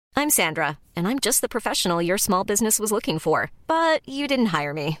I'm Sandra, and I'm just the professional your small business was looking for. But you didn't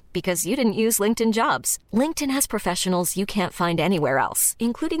hire me because you didn't use LinkedIn Jobs. LinkedIn has professionals you can't find anywhere else,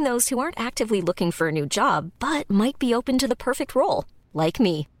 including those who aren't actively looking for a new job, but might be open to the perfect role, like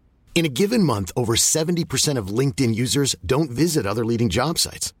me. In a given month, over 70% of LinkedIn users don't visit other leading job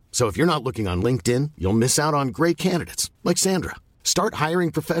sites. So if you're not looking on LinkedIn, you'll miss out on great candidates like Sandra. Start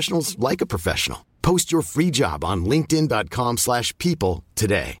hiring professionals like a professional. Post your free job on linkedin.com/people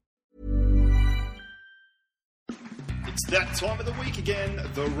today. It's that time of the week again,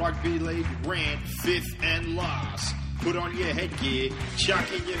 the Rugby League rant, fifth and last. Put on your headgear, chuck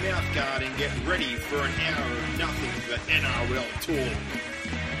in your mouthguard and get ready for an hour of nothing but NRL talk.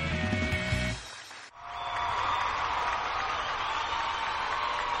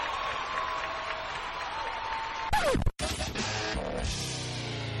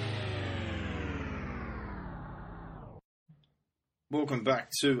 Welcome back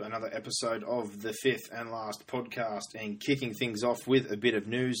to another episode of the fifth and last podcast, and kicking things off with a bit of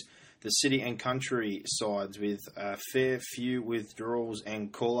news. The City and Country sides with a fair few withdrawals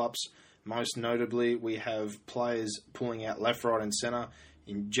and call-ups. Most notably, we have players pulling out left, right and centre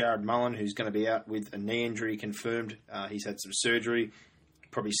in Jared Mullen, who's going to be out with a knee injury confirmed. He's had some surgery,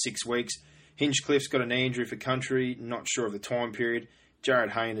 probably 6 weeks. Hinchcliffe's got a knee injury for Country, not sure of the time period.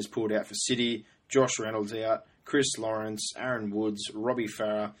 Jared Hayne has pulled out for City. Josh Reynolds out. Chris Lawrence, Aaron Woods, Robbie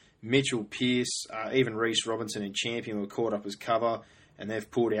Farah, Mitchell Pearce, even Reece Robinson and Champion were caught up as cover, and they've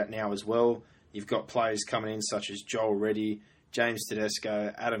pulled out now as well. You've got players coming in such as Joel Reddy, James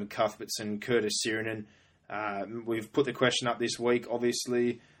Tedesco, Adam Cuthbertson, Curtis Sirinen. We've put the question up this week,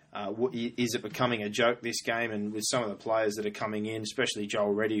 obviously, is it becoming a joke, this game? And with some of the players that are coming in, especially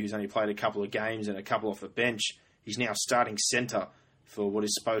Joel Reddy, who's only played a couple of games and a couple off the bench, he's now starting centre for what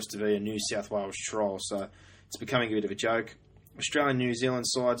is supposed to be a New South Wales trial. So it's becoming a bit of a joke. Australian New Zealand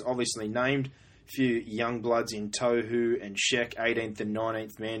sides obviously named. A few young bloods in Tohu and Sheck, 18th and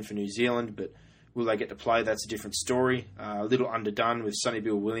 19th man for New Zealand, but will they get to play? That's a different story. A little underdone with Sonny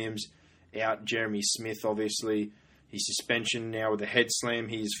Bill Williams out. Jeremy Smith, obviously, his suspension now with a head slam.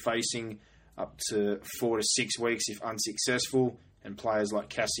 He is facing up to 4 to 6 weeks if unsuccessful, and players like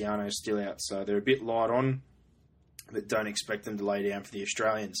Cassiano still out. So they're a bit light on, but don't expect them to lay down for the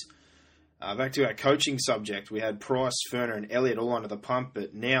Australians. Back to our coaching subject, we had Price, Ferner and Elliott all under the pump,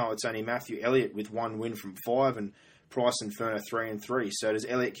 but now it's only Matthew Elliott with 1 win from 5 and Price and Ferner 3 and 3. So does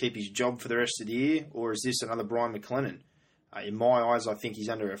Elliott keep his job for the rest of the year, or is this another Brian McLennan? In my eyes, I think he's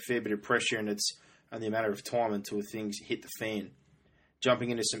under a fair bit of pressure, and it's only a matter of time until things hit the fan. Jumping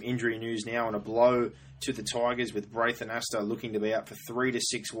into some injury news now, and a blow to the Tigers with Braithen Astor looking to be out for 3 to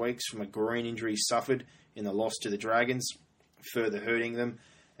 6 weeks from a groin injury suffered in the loss to the Dragons, further hurting them.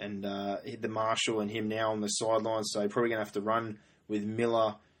 And the Marshall and him now on the sidelines, so probably going to have to run with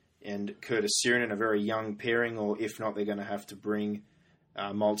Miller and Curtis Sirinen, a very young pairing, or if not, they're going to have to bring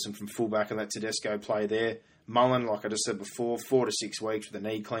Moulton from fullback and let Tedesco play there. Mullen, like I just said before, 4 to 6 weeks with a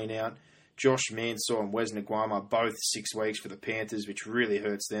knee clean out. Josh Mansour and Wes Nguama, both 6 weeks for the Panthers, which really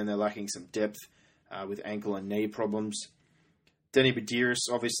hurts them. They're lacking some depth with ankle and knee problems. Danny Badiris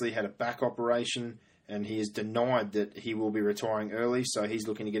obviously had a back operation, and he has denied that he will be retiring early, so he's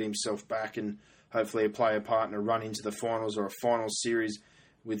looking to get himself back and hopefully play a part in a run into the finals or a finals series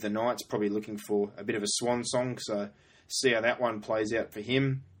with the Knights, probably looking for a bit of a swan song, so see how that one plays out for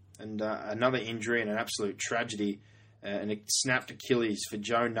him. And another injury and an absolute tragedy, and a snapped Achilles for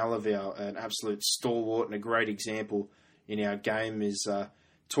Joe Nullival, an absolute stalwart and a great example in our game, is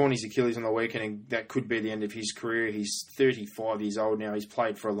torn his Achilles on the weekend, and that could be the end of his career. He's 35 years old now, he's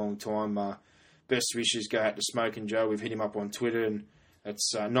played for a long time. Best wishes go out to Smoke and Joe. We've hit him up on Twitter, and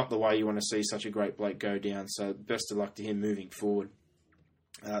it's not the way you want to see such a great bloke go down. So best of luck to him moving forward.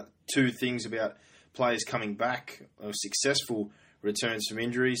 2 things about players coming back, or successful returns from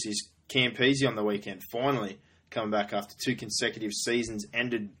injuries, is Campese on the weekend, finally coming back after 2 consecutive seasons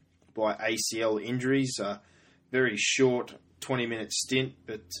ended by ACL injuries. Very short 20-minute stint,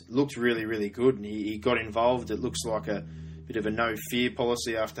 but looked really, really good, and he got involved. It looks like a bit of a no-fear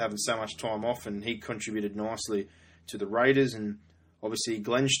policy after having so much time off, and he contributed nicely to the Raiders. And obviously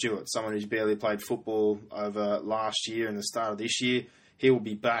Glenn Stewart, someone who's barely played football over last year and the start of this year, he will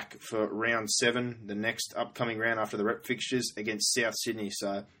be back for round 7, the next upcoming round after the rep fixtures against South Sydney.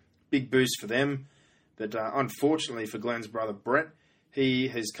 So big boost for them. But unfortunately for Glenn's brother Brett, he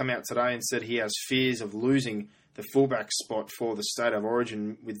has come out today and said he has fears of losing the fullback spot for the State of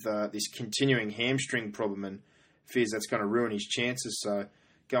Origin with this continuing hamstring problem, and fears that's going to ruin his chances. So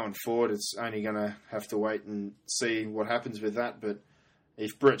going forward, it's only going to have to wait and see what happens with that. But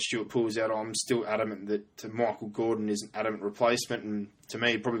if Brett Stewart pulls out, I'm still adamant that Michael Gordon is an adamant replacement, and to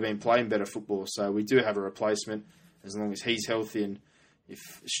me, probably been playing better football. So we do have a replacement as long as he's healthy and if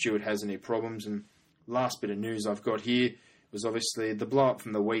Stewart has any problems. And last bit of news I've got here was obviously the blow-up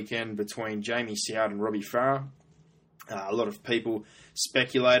from the weekend between Jamie Soward and Robbie Farah. A lot of people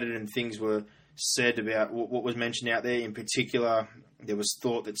speculated and things were said about what was mentioned out there. In particular, there was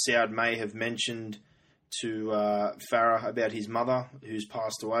thought that Soward may have mentioned to Farah about his mother, who's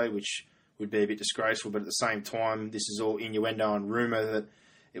passed away, which would be a bit disgraceful. But at the same time, this is all innuendo and rumour that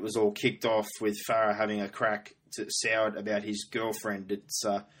it was all kicked off with Farah having a crack to Soward about his girlfriend. It's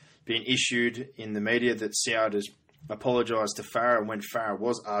been issued in the media that Soward has apologised to Farah, and when Farah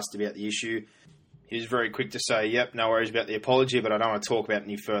was asked about the issue, he was very quick to say, yep, no worries about the apology, but I don't want to talk about it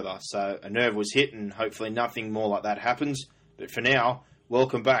any further. So a nerve was hit, and hopefully nothing more like that happens. But for now,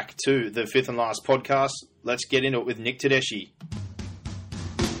 welcome back to the fifth and last podcast. Let's get into it with Nick Tedeschi.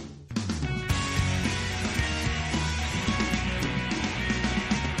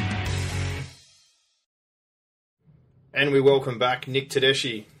 And we welcome back Nick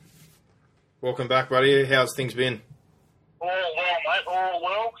Tedeschi. Welcome back, buddy. How's things been? All well, mate. All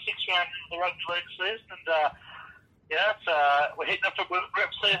well. 6 rounds in the rugby league season, and we're hitting up to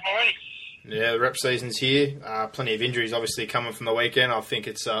rep season already. Yeah, the rep season's here. Plenty of injuries, obviously, coming from the weekend. I think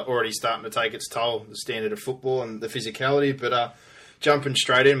it's already starting to take its toll, the standard of football and the physicality. But jumping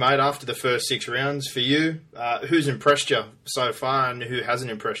straight in, mate, after the first 6 rounds for you, who's impressed you so far and who hasn't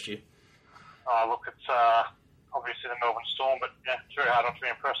impressed you? Look, it's obviously the Melbourne Storm, but it's very hard not to be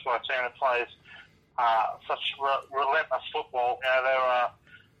impressed by a team that plays such relentless football. You know, they were,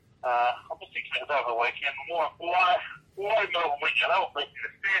 I'm just thinking about over the weekend, why Melbourne win? They were beating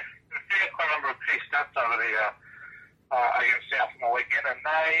a fair number of key stats over the against South on the weekend, and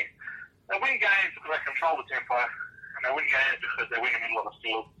they win games because they control the tempo, and they win games because they win in the middle of the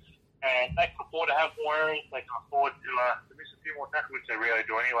field. And they can afford to have more errors, they can afford to miss a few more tackles, which they rarely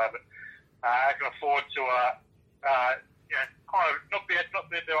do anyway, but they can afford to kind of not be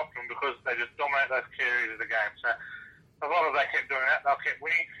their optimum because they just dominate those key areas of the game. So as long as they keep doing that, they'll keep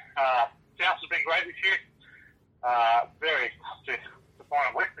winning. South has been great this year. Very tough to find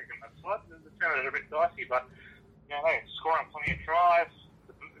a Western in that side. The centres are a bit dicey, but they're scoring plenty of tries.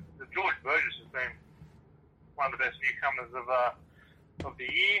 The George Burgess has been one of the best newcomers of the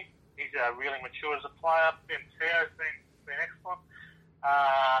year. He's really mature as a player. Ben Teo has been excellent.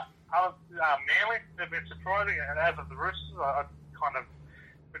 Manly, they've been surprising, and as of the Roosters, I kind of,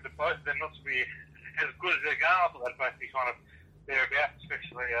 with the both of them not to be as good as they're going, I thought they'd both be kind of thereabouts,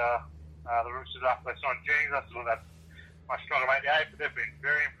 especially the Roosters after they signed Jennings. I thought that might struggle to make the 8, but they've been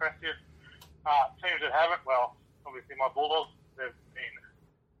very impressive. Teams that haven't, well, obviously my Bulldogs, they've been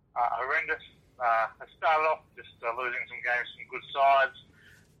horrendous. They started off just losing some games, some good sides.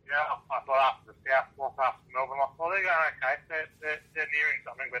 I thought after the South loss, after Melbourne loss, well, they're going okay. They're nearing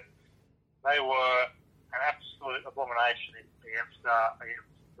something, but they were an absolute abomination against the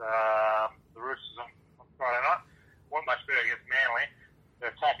Roosters on Friday night. Weren't much better against Manly.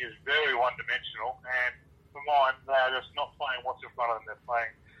 Their attack is very one-dimensional, and for mine, they are just not playing what's in front of them. They're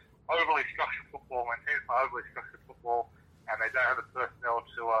playing overly structured football. When teams play overly structured football, and they don't have the personnel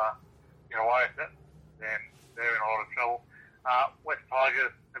to get away with it, then they're in a lot of trouble. West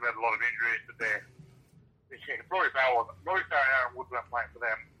Tigers have had a lot of injuries, but Rory Farah and Aaron Wood weren't playing for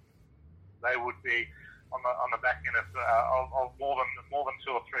them. They would be on the back end of more than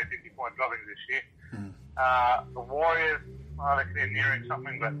 2 or 3 50-point droppings this year. The Warriors, I think they're nearing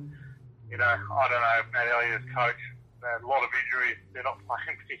something, but I don't know. Matt Elliott's coach, they had a lot of injuries. They're not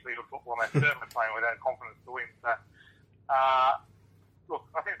playing particularly good football, and they're certainly playing without confidence to win. So, look,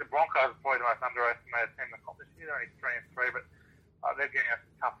 I think the Broncos are probably the most underestimated team in the competition. They're only 3-3, but they're getting us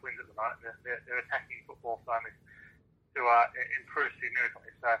some tough wins at the moment. They're attacking football finally to improve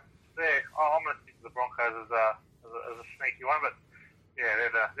significantly. So I'm going to stick to the Broncos as a sneaky one, but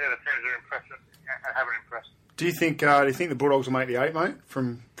they're the teams that are impressive and haven't impressed. Do you think the Bulldogs will make the 8, mate,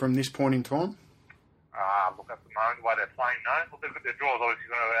 from this point in time? Look, at the moment, the way they're playing, no. Look, their draw is obviously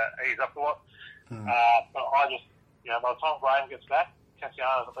going to ease up a lot. But I just, by the time Graham gets back,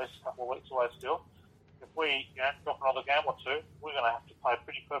 Cassiano's at least a couple of weeks away still. If we drop another game or 2, we're going to have to play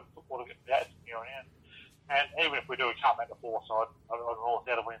pretty perfect football to get the 8 year on end. And even if we do, we can't make the 4 side. I'd rule us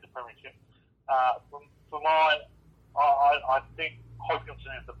out of winning the premiership. For mine, I think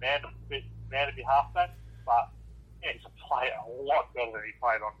Hopkinson is the man to be halfback, but he's a player a lot better than he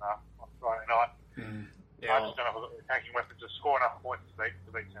played on Friday night. I just don't know if we've got the attacking weapons to score enough points to beat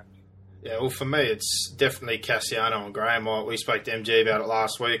Saints. Yeah, well, for me, it's definitely Cassiano and Graham. We spoke to MG about it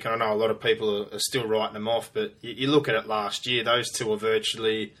last week, and I know a lot of people are still writing them off, but you look at it last year, those two are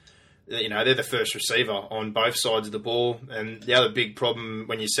virtually, they're the first receiver on both sides of the ball, and the other big problem,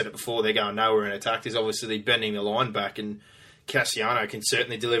 when you said it before, they're going nowhere in attack, is obviously bending the line back, and Cassiano can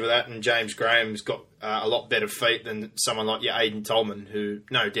certainly deliver that, and James Graham's got a lot better feet than someone like your Aiden Tolman, who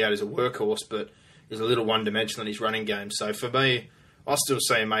no doubt is a workhorse, but is a little one-dimensional in his running game. So for me, I still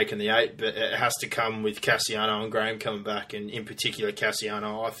see him making the 8, but it has to come with Cassiano and Graham coming back, and in particular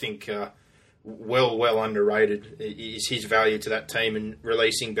Cassiano, I think well underrated is his value to that team, and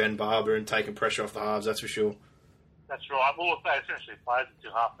releasing Ben Barber and taking pressure off the halves, that's for sure. That's right. Well, they essentially plays the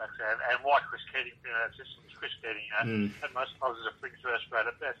two halfbacks, and why Chris Keating in that system is Chris Keating, and most clubs is a fringe first grade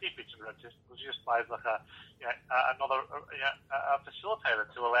at best. He fits in that system because he just plays like another facilitator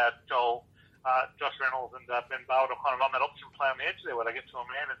to allow Josh Reynolds and Ben Bauer to kind of run that option play on the edge there, where they get to a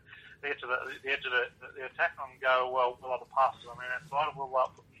man and they get to the edge of the attack and go, well, we'll have a pass to the man outside, and we'll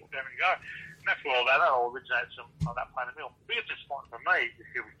put them and go. And that's where all that all originates from that play in the middle. The biggest disappointment for me this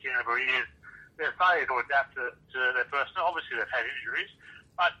year with Canterbury is their failure to adapt to their personnel. Obviously, they've had injuries,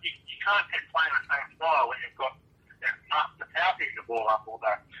 but you can't keep playing the same style when you've got Martin Powell picking the ball up all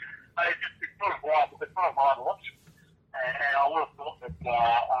day. It's not a viable option. And I would have thought that, when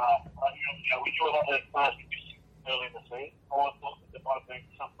you were on the first early in the season, I would have thought that there might have been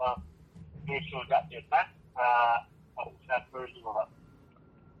some moves to adapt the attack. Without version of that.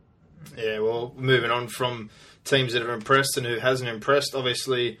 Yeah, well, moving on from teams that have impressed and who hasn't impressed,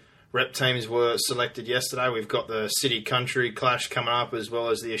 obviously rep teams were selected yesterday. We've got the City-Country clash coming up, as well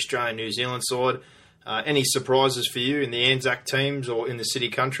as the Australian-New Zealand side. Any surprises for you in the Anzac teams or in the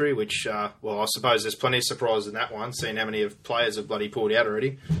City-Country, which, I suppose there's plenty of surprises in that one, seeing how many of players have bloody pulled out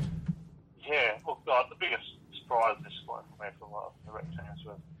already. Yeah, look, the biggest surprise this one for me from the rep teams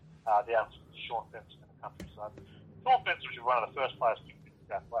was the absence of Sean Benson in the countryside. Sean Benson was one of the first players to New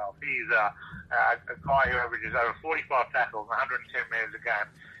South Wales. He's a guy who averages over 45 tackles and 110 metres a game.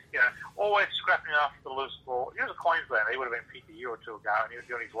 Always scrapping after the loose ball. He was a Queenslander. He would have been picked a year or two ago, and he was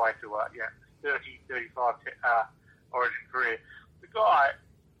on his way to 30, 35 Origin career. The guy,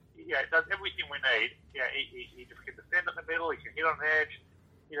 does everything we need. He just can defend in the middle. He can hit on the edge.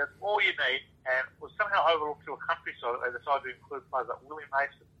 He does all you need, and was somehow overlooked to a countryside that they decided to include players like Willie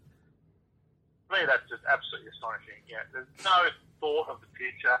Mason. For me, that's just absolutely astonishing. There's no thought of the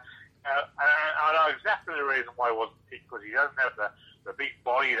future. And I know exactly the reason why he wasn't picked, because he doesn't have the big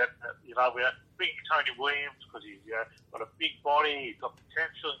body that we have big Tony Williams, because he's got a big body, he's got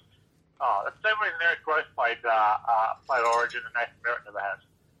potential. That's the same reason Eric Gross played Origin and Nathan Merritt never has.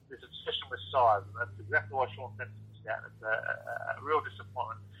 This obsession with size, and that's exactly why Sean Benson was down. It's a real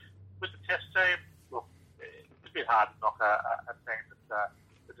disappointment. With the Test team, look, it's a bit hard to knock a team that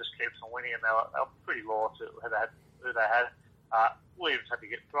just keeps on winning, and they were pretty loyal to who they had. Williams had to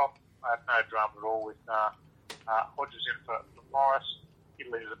get dropped. I had no drama at all with Hodges in for Morris.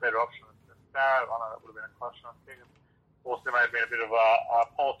 Italy was a better option than Sparrow. I know that would have been a close one. Also, there may have been a bit of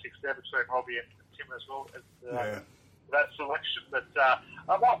politics there between Robbie and Tim as well as that selection. But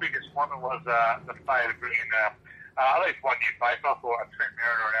my biggest disappointment was the failure to bring in at least one new face. I thought Trent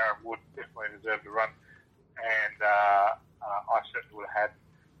Merritt or Aaron Wood definitely deserved to run, and I certainly would have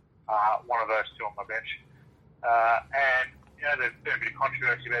had one of those two on my bench. And there's been a bit of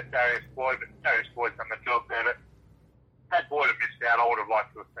controversy about Darius Boyd, but Darius Boyd's done the job there. But had Boyd have missed out, I would have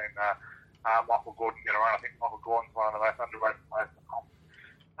liked to have seen Michael Gordon get a run. I think Michael Gordon's one of the most underrated players in the comp.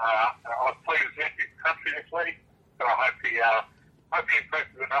 I was pleased with him in the country this week, but I hope he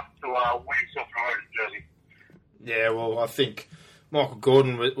impresses enough to win himself an Origin jersey. Yeah, well, I think Michael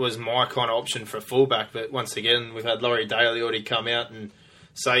Gordon was my kind of option for a fullback, but once again, we've had Laurie Daly already come out and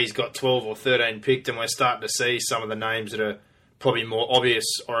say he's got 12 or 13 picked, and we're starting to see some of the names that are probably more obvious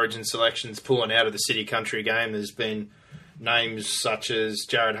Origin selections pulling out of the City-Country game. There's been names such as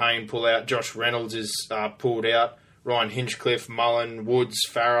Jared Hayne pull out, Josh Reynolds is pulled out, Ryan Hinchcliffe, Mullen, Woods,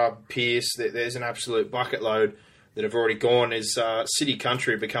 Farah, Pearce. There's an absolute bucket load that have already gone. Is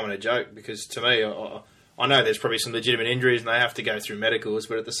City-Country becoming a joke? Because to me, I know there's probably some legitimate injuries and they have to go through medicals,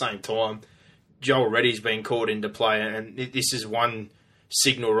 but at the same time, Joel Reddy's been called into play, and this is one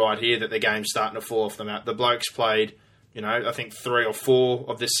signal right here that the game's starting to fall off the map. The bloke's played, I think 3 or 4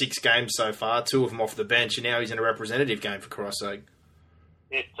 of the 6 games so far, 2 of them off the bench, and now he's in a representative game, for Christ's sake.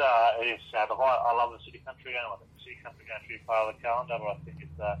 It is sad. I love the City-Country game. I think the City-Country game should be part of the calendar, but I think it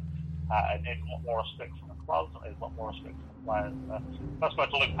needs a lot more respect from the clubs, and there's a lot more respect from the players. I spoke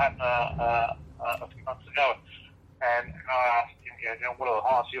to Luke Patton a few months ago, and I asked him, what are the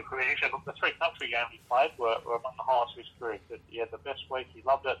highlights of your career? He said, look, the 3 country games he played were among the highlights of his career. He said he had the best week, he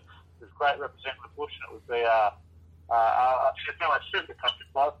loved it. There's great representing the bush, and it would be a super country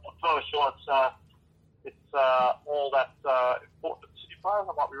club. I'm fairly sure it's all that important to the City players.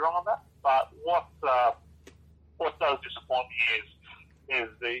 I might be wrong on that, but what does disappoint me is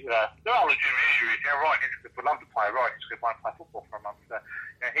there are legitimate injuries. Ryan Hinchcliffe would love to play. Ryan Hinchcliffe won't play football for a month. So,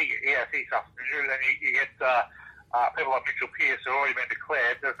 he suffers an injury. Then you get people like Mitchell Pearce who have already been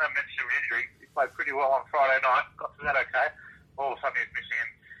declared. There's no mention of injury. He played pretty well on Friday night. Got to that okay. All of a sudden he's missing.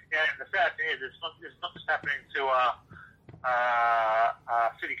 And the sad thing is, it's not just happening to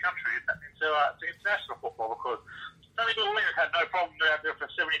City Country. It's happening to international football, because Tony Williams had no problem out there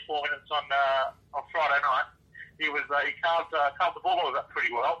for 74 minutes on Friday night. He carved the ball over that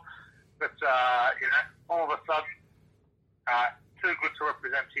pretty well, but all of a sudden, too good to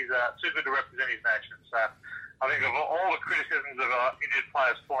represent his nation. So I think of all the criticisms of Indian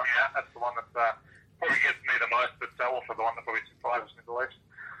players falling out, that's the one that probably gets me the most, but also the one that probably surprises me the least.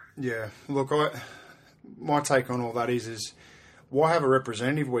 Yeah, look, my take on all that is why have a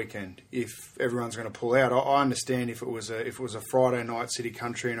representative weekend if everyone's going to pull out? I understand if it was a Friday night City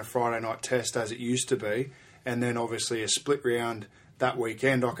Country and a Friday night test as it used to be, and then obviously a split round that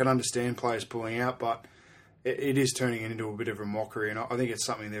weekend, I can understand players pulling out, but it is turning into a bit of a mockery, and I think it's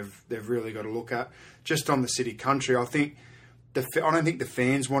something they've really got to look at. Just on the City Country, I don't think the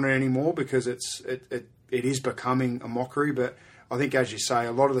fans want it anymore, because it is becoming a mockery. But I think, as you say,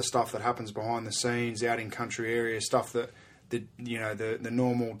 a lot of the stuff that happens behind the scenes, out in country areas, stuff that the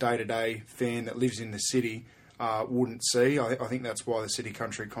normal day-to-day fan that lives in the city wouldn't see. I think that's why the City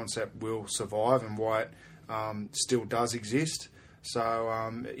Country concept will survive and why it still does exist. So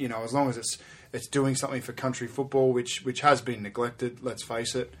as long as it's doing something for country football, which has been neglected, let's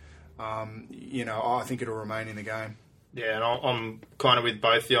face it, I think it'll remain in the game. Yeah, and I'm kind of with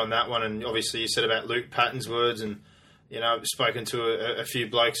both of you on that one. And obviously you said about Luke Patton's words, and I've spoken to a few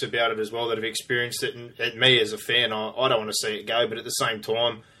blokes about it as well that have experienced it. And me as a fan, I don't want to see it go, but at the same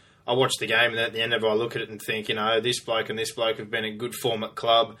time, I watch the game, and at the end of it, I look at it and think, this bloke and this bloke have been in good form at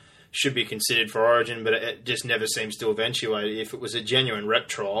club, should be considered for Origin, but it just never seems to eventuate. If it was a genuine rep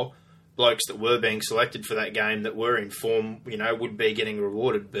trial, blokes that were being selected for that game that were in form, would be getting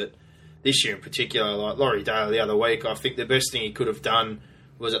rewarded. But this year in particular, like Laurie Daly the other week, I think the best thing he could have done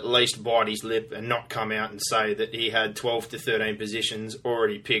was at least bite his lip and not come out and say that he had 12 to 13 positions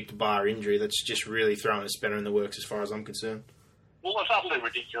already picked bar injury. That's just really throwing a spanner in the works as far as I'm concerned. Well, it's utterly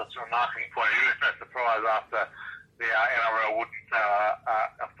ridiculous from a marketing point of view. It's no surprise after the NRL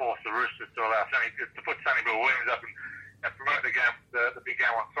wouldn't force the Roosters to allow to put Sonny Bill Williams up and promote the game, the big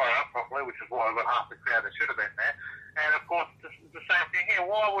game on Friday night properly, which is why we've got half the crowd that should have been there. And of course, it's the same thing here.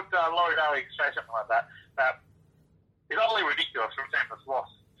 Why would Laurie Daly say something like that? It's utterly ridiculous for a team that's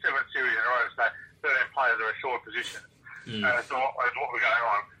lost 7 series in a row to say 13 players are assured positions. As what we're going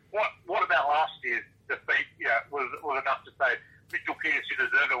on. What about last year's defeat? Was enough to say Mitchell Pearce, you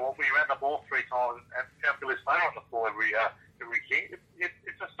deserve it. Well, we ran the ball 3 times and found Billy Slater on the floor every kick.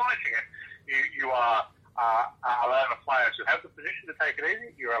 It's astonishing. You are allowing the players who have the position to take it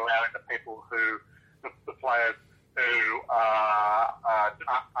easy. You're allowing the people the players who are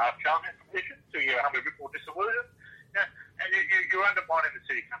challenging the position to have a bit more disillusioned. And you're undermining the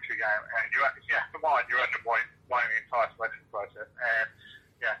City Country game, and you're undermining the entire selection process. And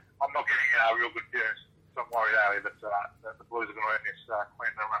I'm not getting real good feelings from Laurie Daly that the Blues are going to win this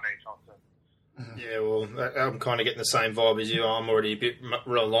Queensland run anytime soon. Yeah, well, I'm kind of getting the same vibe as you. I'm already a bit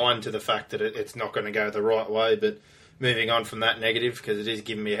aligned to the fact that it's not going to go the right way. But moving on from that negative, because it is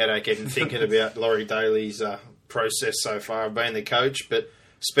giving me a headache even thinking about Laurie Daly's process so far of being the coach. But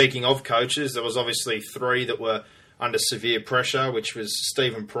speaking of coaches, there was obviously 3 that were under severe pressure, which was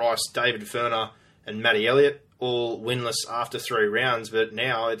Stephen Price, David Furner and Matty Elliott, all winless after 3 rounds. But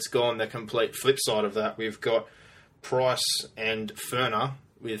now it's gone the complete flip side of that. We've got Price and Furner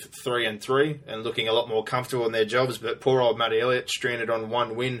with 3-3 and looking a lot more comfortable in their jobs, but poor old Matty Elliott stranded on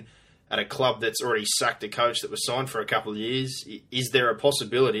 1 win at a club that's already sacked a coach that was signed for a couple of years. Is there a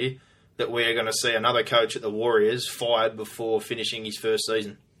possibility that we're going to see another coach at the Warriors fired before finishing his first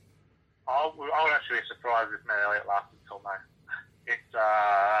season? I would actually be surprised if Matty Elliott lasted until May.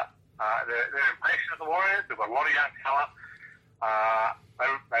 They're impatient at the Warriors. They've got a lot of young talent.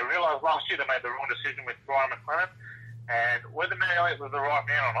 They realised last year they made the wrong decision with Brian McLennan. And whether Matty Elliott was the right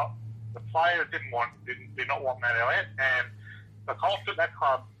man or not, the players did not want Matty Elliott. And the culture at that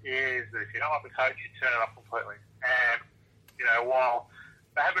club is that if you don't like the coach, you turn it up completely. And, while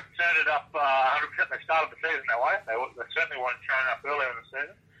they haven't turned it up 100%, they started the season that way. They certainly weren't turning up earlier in the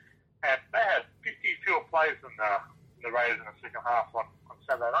season. And they had 50 fewer players than the Raiders in the second half on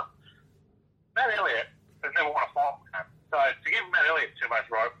Saturday night. Matty Elliott has never won a final game. So to give Matt Elliott too much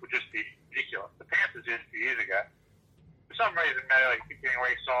rope would just be ridiculous. The Panthers did a few years ago. For some reason, Matt Elliott keeps getting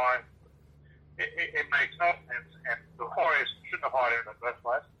re-signed. It makes no sense, and the Warriors shouldn't have hired him in the first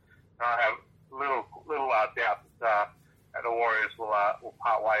place. And I have little doubt that the Warriors will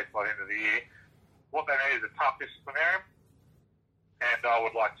part ways by the end of the year. What they need is a tough disciplinarian, and I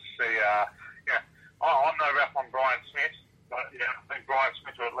would like to see. I'm no rep on Brian Smith, but I think Brian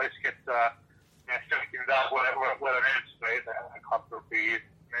Smith will at least get setting things up where they need to be. The club for a few years,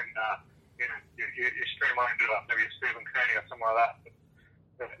 and you streamline it up, maybe Stephen Kearney or something like that.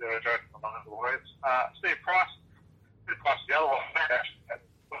 But they're a joke among the Warriors. Steve Price, the other one, actually, at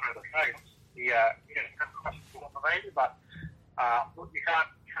one of the Dragons. He comes across the maybe, but you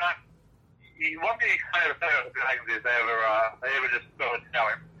can't. One thing you can't ever say about the Dragons is they ever just go and tell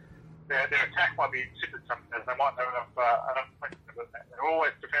him. Their attack might be insipid sometimes. They might have enough points, but they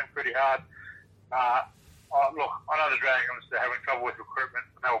always defend pretty hard. Look, I know the Dragons are having trouble with recruitment,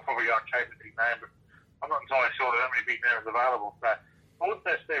 and they will probably go and chase a big name, but I'm not entirely sure there are many big names available. So I wouldn't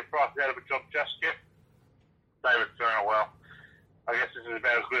say Steve Price is out of a job just yet. David Turner, well, I guess this is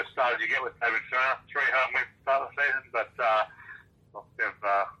about as good a start as you get with David Turner. 3 home wins to start the season, but they've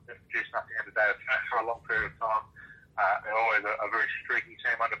produced nothing under David Turner for a long period of time. They're always a very streaky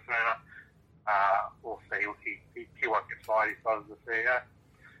team under Turner. We'll see. He won't get fired. He's as the CEO.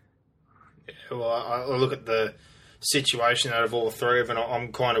 Yeah, well, I look at the situation out of all three of them, and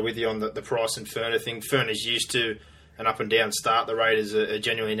I'm kind of with you on the Price and Furner thing. Furner's used to an up and down start. The Raiders are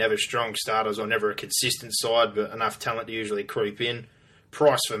genuinely never strong starters or never a consistent side, but enough talent to usually creep in.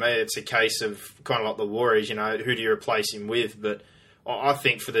 Price, for me, it's a case of kind of like the Warriors, who do you replace him with? But I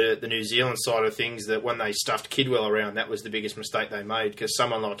think for the New Zealand side of things, that when they stuffed Kidwell around, that was the biggest mistake they made, because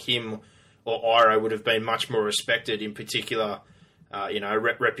someone like him or Iro would have been much more respected, in particular,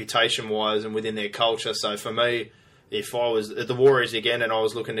 reputation-wise and within their culture. So for me, if I was at the Warriors again and I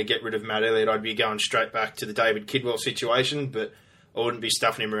was looking to get rid of Matt Elliott, I'd be going straight back to the David Kidwell situation, but I wouldn't be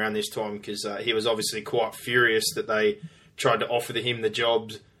stuffing him around this time, because he was obviously quite furious that they tried to offer him the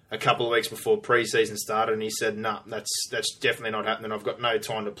jobs a couple of weeks before pre-season started, and he said, "No, that's definitely not happening. I've got no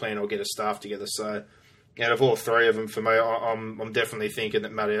time to plan or get a staff together." So, out of all three of them, for me, I'm definitely thinking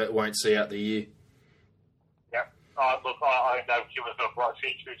that Matt Elliott won't see out the year. Yeah. Look, I think David Kidwell's got a bright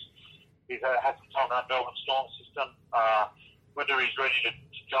future. He's had some time around Melbourne Storm system. Whether he's ready to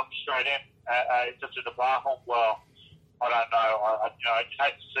jump straight in just a debacle, well, I don't know. I'd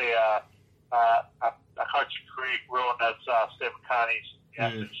hate to see a coaching career ruined as Stephen Kearney's. He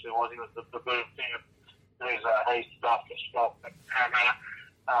was the boom thing of he's stuff to stop at Parramatta.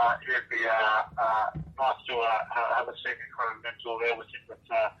 It'd be nice to have a second kind of mentor there with him, but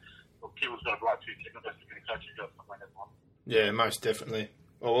Kidwell's got a bright future. He'll definitely get a coaching job somewhere next one. Yeah, most definitely.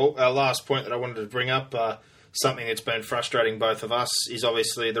 Well, our last point that I wanted to bring up, something that's been frustrating both of us, is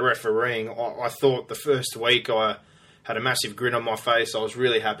obviously the refereeing. I thought the first week I had a massive grin on my face. I was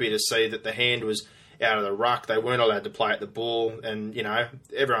really happy to see that the hand was out of the ruck. They weren't allowed to play at the ball, and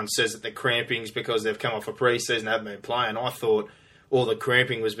everyone says that the cramping's because they've come off a pre-season, haven't been playing. I thought all the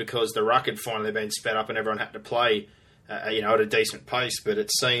cramping was because the ruck had finally been sped up and everyone had to play at a decent pace, but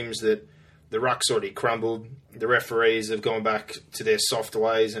it seems that the ruck's already crumbled. The referees have gone back to their soft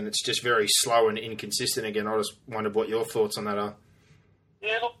ways, and it's just very slow and inconsistent again. I just wondered what your thoughts on that are.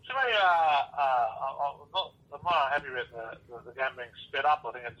 Yeah, look, to me, I'm not happy with the game being sped up.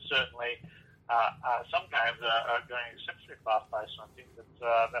 I think it's certainly some games are going exceptionally fast-paced. I think that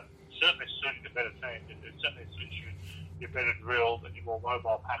certainly suits the better team. It certainly suits your better drills and your more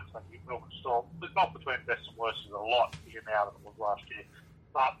mobile patterns like your Melbourne Storm. The gulf between best and worst is a lot bigger now than it was last year.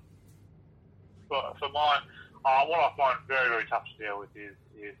 But for mine, what I find very, very tough to deal with is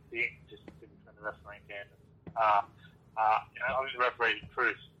the inconsistency between the refereeing candidates. I think the referees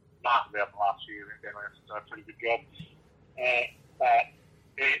improved markedly up the last few years, and they've done a pretty good job.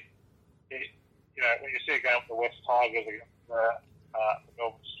 When you see a game with the West Tigers against the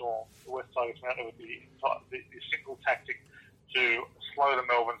Melbourne Storm, the West Tigers went out with the single tactic to slow the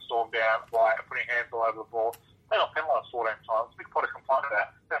Melbourne Storm down by putting hands all over the ball. They got penalised 14 times. Big pot of complaint of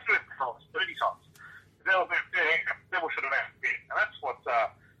that. They've been penalised 30 times. Devil should have been big. And that's what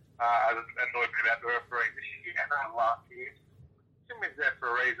annoyed me about the refereeing this year and last year. Simmons there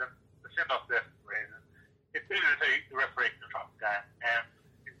for a reason. The send-off there for a reason. It's better to see the referee control the game. And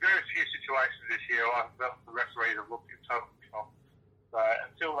in very few situations this year, I felt the referees have looked in total control. So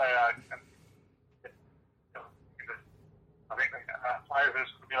until they are... I think players are going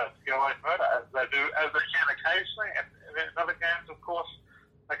to be able to go away further, as they can occasionally, and in other games, of course,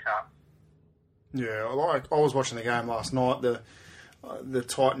 they can't. Yeah, I was watching the game last night, the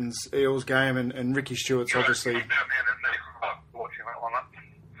Titans-Eels game, and Ricky Stewart's obviously...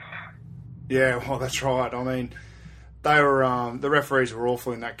 Yeah, well, that's right. I mean, they were the referees were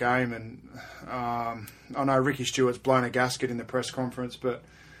awful in that game, and I know Ricky Stewart's blown a gasket in the press conference, but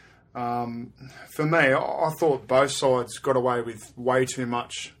for me, I thought both sides got away with way too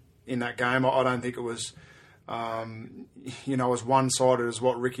much in that game. I don't think it was, as one-sided as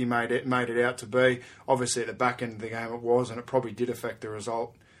what Ricky made it out to be. Obviously, at the back end of the game, it was, and it probably did affect the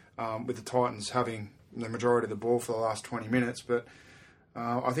result with the Titans having the majority of the ball for the last 20 minutes, but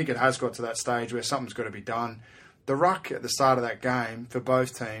I think it has got to that stage where something's got to be done. The ruck at the start of that game for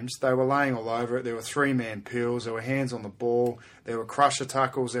both teams, they were laying all over it. There were three-man peels, there were hands on the ball, there were crusher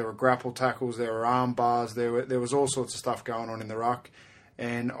tackles, there were grapple tackles, there were arm bars, there was all sorts of stuff going on in the ruck.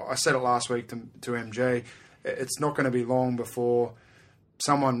 And I said it last week to MG, it's not going to be long before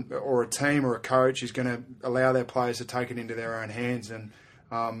someone or a team or a coach is going to allow their players to take it into their own hands. And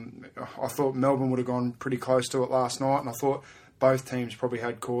I thought Melbourne would have gone pretty close to it last night, and I thought both teams probably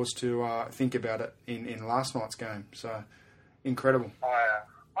had cause to think about it in last night's game. So, incredible. I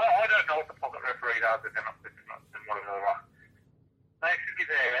don't know what the pocket referee does if they're not whatever the ruck. They should be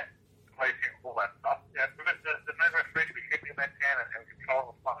there policing all that stuff. The main referee should be keeping their hand and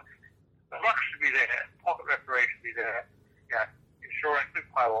controlling the puck. The ruck should be there. The pocket referee should be there. Ensuring good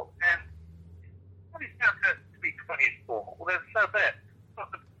play well. And what is now to be 20 is for? Well, that's so bad.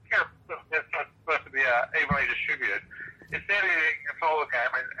 They're supposed to be evenly distributed. If they're in control of the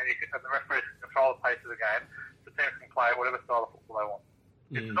game and the referees can control the pace of the game, the teams can play whatever style of football they want.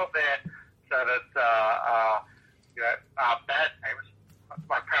 It's not there so that bad teams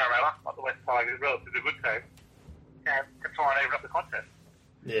like Parramatta, like the West Tigers, relatively good team, can try and even up the contest.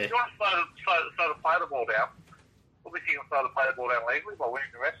 Yeah. If you want to slow the play the ball down, obviously you can slow the play the ball down legally by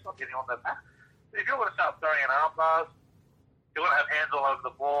winning the rest, not getting on their back. But if you're going to start throwing in arm bars, you're going to have hands all over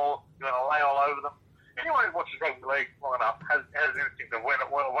the ball, you're going to lay all over them. Anyone who watches rugby league long enough has an instinct of when to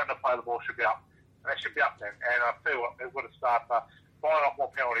play the ball should be up. And they should be up then. And I tell you what, they've got to start buying off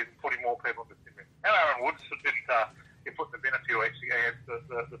more penalties and putting more people in the bin. How Aaron Woods didn't get put in the bin a few weeks ago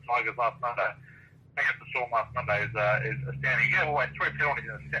against the Tigers last Monday. Against the Storm last Monday is astounding. He gave away 3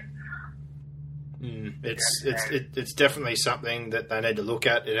 penalties in a set. It's definitely something that they need to look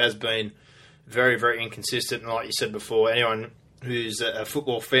at. It has been very, very inconsistent. And like you said before, anyone who's a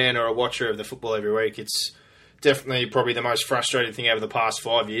football fan or a watcher of the football every week, it's definitely probably the most frustrating thing over the past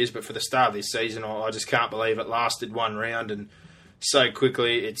 5 years. But for the start of this season, I just can't believe it lasted one round and so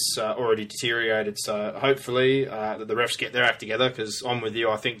quickly it's already deteriorated. So hopefully that the refs get their act together, because I'm with you.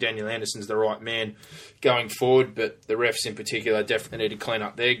 I think Daniel Anderson's the right man going forward, but the refs in particular definitely need to clean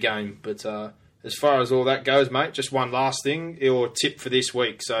up their game. But as far as all that goes, mate, just one last thing, your tip for this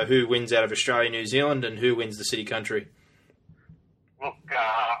week. So who wins out of Australia, New Zealand, and who wins the City Country? Look,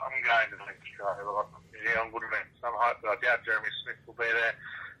 I'm going to think Australia. New Zealand would have been some hope, but I doubt Jeremy Smith will be there.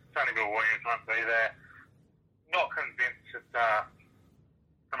 Tony Bill Williams won't be there. Not convinced that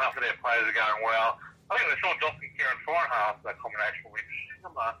enough of their players are going well. I think the Sean Johnson, Kieran Foran, that combination will be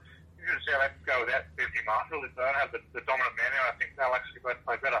interesting. I'm interested to see how they go without Benji Marshall. They don't have the dominant man there. I think they'll actually both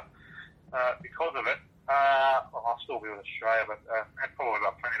play better because of it. I'll still be with Australia, but and probably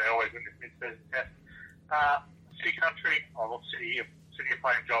about plenty. They always win this mid-season test. City Country, look, City are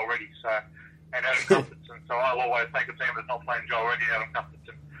playing Joel Reddy, and Adam Cuthbertson. So I'll always take a team that's not playing Joel Reddy and Adam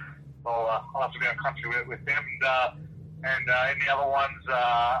Cuthbertson. I'll have to be on country with them. And in the other ones,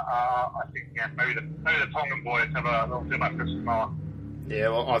 I think maybe the Tongan boys they'll do like Chris Samoa. Yeah,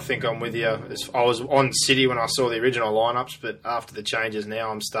 well, I think I'm with you. I was on City when I saw the original lineups, but after the changes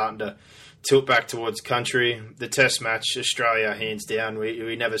now, I'm starting to tilt back towards country. The test match, Australia, hands down.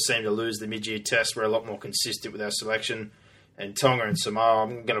 We never seem to lose the mid-year test. We're a lot more consistent with our selection. And Tonga and Samoa,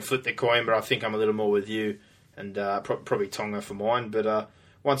 I'm going to flip the coin, but I think I'm a little more with you. And probably Tonga for mine. But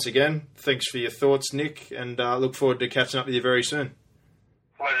once again, thanks for your thoughts, Nick, and look forward to catching up with you very soon.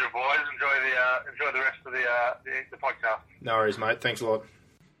 Pleasure, boys. Enjoy the rest of the podcast. No worries, mate.Hanks a lot.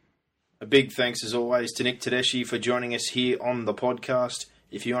 A big thanks, as always, to Nick Tedeschi for joining us here on the podcast.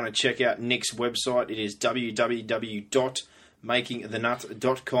 If you want to check out Nick's website, it is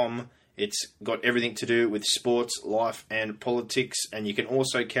www.makingthenut.com. It's got everything to do with sports, life, and politics. And you can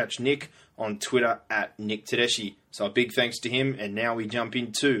also catch Nick on Twitter at Nick Tedeschi. So a big thanks to him. And now we jump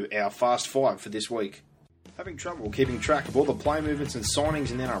into our Fast Five for this week. Having trouble keeping track of all the play movements and signings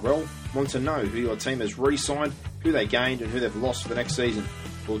in the NRL? Want to know who your team has re-signed, who they gained, and who they've lost for the next season?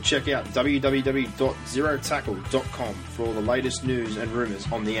 Well, check out www.zerotackle.com for all the latest news and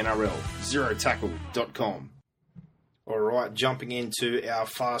rumours on the NRL. Zerotackle.com. Alright, jumping into our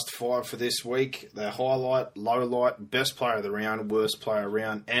Fast Five for this week. The highlight, low light, best player of the round, worst player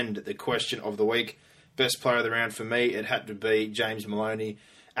round, and the question of the week. best player of the round for me, it had to be James Maloney.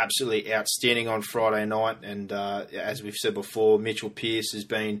 Absolutely outstanding on Friday night. And as we've said before, Mitchell Pearce has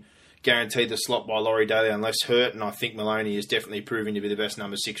been guaranteed the slot by Laurie Daly unless hurt. And I think Maloney is definitely proving to be the best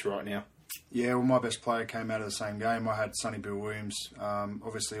number 6 right now. Yeah, well, my best player came out of the same game. I had Sonny Bill Williams.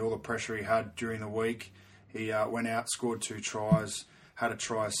 Obviously, all the pressure he had during the week, he went out, scored 2 tries, had a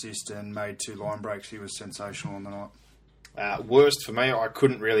try assist and made 2 line breaks. He was sensational on the night. Worst for me, I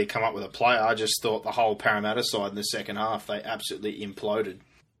couldn't really come up with a player. I just thought the whole Parramatta side in the second half, they absolutely imploded.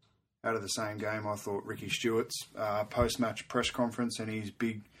 Out of the same game, I thought Ricky Stewart's post-match press conference and his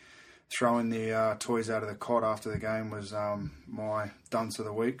big throwing the toys out of the cot after the game was my dunce of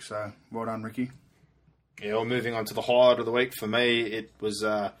the week. So well done, Ricky. Yeah, well, moving on to the highlight of the week, for me, it was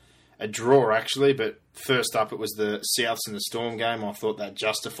a draw, actually. But first up, it was the Souths and the Storm game. I thought that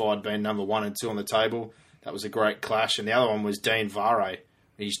justified being number 1 and 2 on the table. That was a great clash. And the other one was Dean Vare.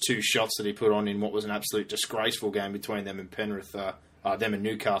 His 2 shots that he put on in what was an absolute disgraceful game between them and Penrith, them and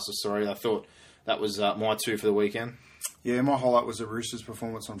Newcastle, sorry. I thought that was my 2 for the weekend. Yeah, my highlight was the Roosters'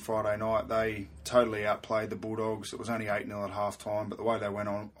 performance on Friday night. They totally outplayed the Bulldogs. It was only 8-0 at half-time, but the way they went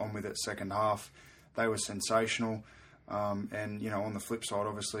on with it second half, they were sensational. And, on the flip side,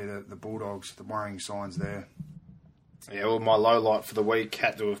 obviously, the Bulldogs, the worrying signs there. Yeah, well, my low light for the week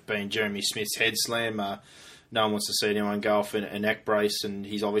had to have been Jeremy Smith's head slam. No one wants to see anyone go off a neck brace, and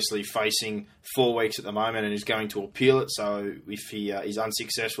he's obviously facing 4 weeks at the moment and is going to appeal it. So if he's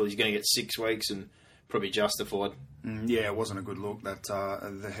unsuccessful, he's going to get 6 weeks and probably justified. Yeah, it wasn't a good look, that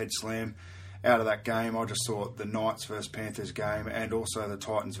the head slam. Out of that game, I just thought the Knights versus Panthers game and also the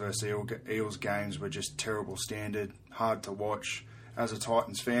Titans versus Eels games were just terrible standard, hard to watch. As a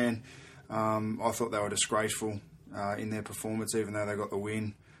Titans fan, I thought they were disgraceful in their performance, even though they got the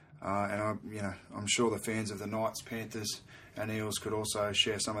win. And I'm sure the fans of the Knights, Panthers, and Eels could also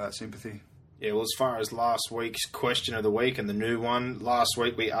share some of that sympathy. Yeah, well, as far as last week's question of the week and the new one, last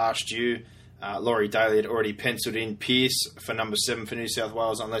week we asked you, Laurie Daly had already penciled in Pearce for number 7 for New South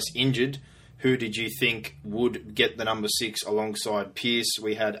Wales unless injured. Who did you think would get the number 6 alongside Pearce?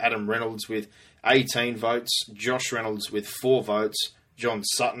 We had Adam Reynolds with 18 votes, Josh Reynolds with 4 votes, John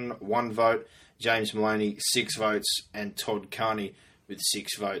Sutton 1 vote, James Maloney 6 votes, and Todd Carney with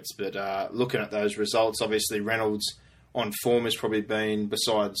 6 votes. But looking at those results, obviously Reynolds on form has probably been,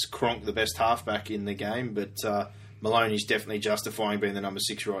 besides Cronk, the best halfback in the game. But Maloney's definitely justifying being the number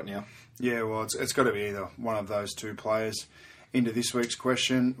 6 right now. Yeah, well, it's got to be either one of those 2 players. Into this week's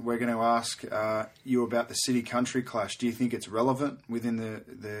question, we're going to ask you about the city-country clash. Do you think it's relevant within the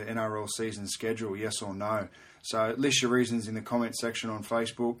NRL season schedule, yes or no? So list your reasons in the comment section on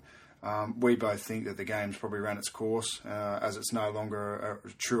Facebook. We both think that the game's probably ran its course, as it's no longer a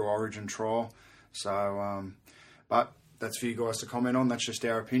true origin trial. So, but that's for you guys to comment on. That's just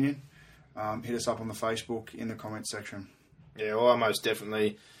our opinion. Hit us up on the Facebook in the comment section. Yeah, well, I most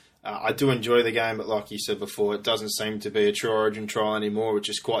definitely... I do enjoy the game, but like you said before, it doesn't seem to be a true origin trial anymore, which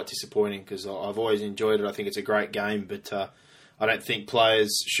is quite disappointing because I've always enjoyed it. I think it's a great game, but I don't think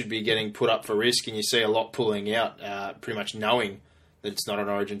players should be getting put up for risk, and you see a lot pulling out, pretty much knowing that it's not an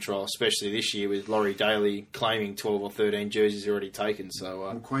origin trial, especially this year with Laurie Daly claiming 12 or 13 jerseys already taken. So,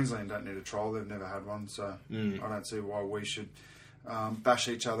 well, Queensland don't need a trial. They've never had one, so I don't see why we should bash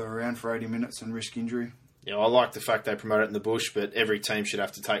each other around for 80 minutes and risk injury. Yeah, I like the fact they promote it in the bush, but every team should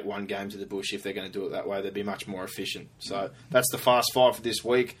have to take 1 game to the bush if they're going to do it that way. They'd be much more efficient. So that's the Fast 5 for this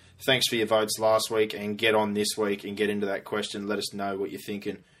week. Thanks for your votes last week, and get on this week and get into that question. Let us know what you're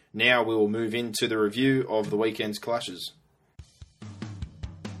thinking. Now we will move into the review of the weekend's clashes.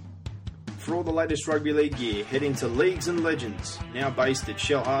 For all the latest rugby league gear, head into Leagues and Legends, now based at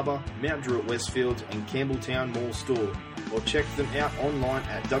Shell Harbour, Mount Druitt Westfield and Campbelltown Mall Store, or check them out online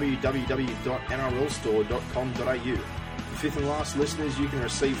at www.nrlstore.com.au. For fifth and last listeners, you can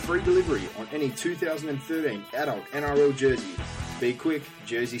receive free delivery on any 2013 adult NRL jersey. Be quick,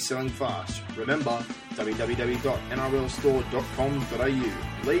 jersey selling fast. Remember,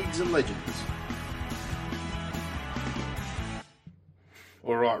 www.nrlstore.com.au. Leagues and Legends.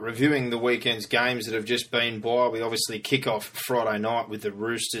 Alright, reviewing the weekend's games that have just been by, we obviously kick off Friday night with the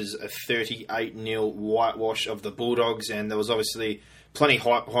Roosters, a 38-0 whitewash of the Bulldogs, and there was obviously plenty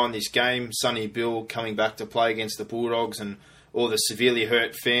hype behind this game. Sonny Bill coming back to play against the Bulldogs and all the severely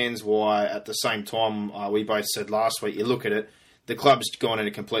hurt fans, why at the same time, we both said last week, you look at it, the club's gone in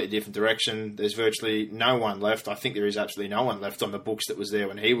a completely different direction. There's virtually no one left. I think there is absolutely no one left on the books that was there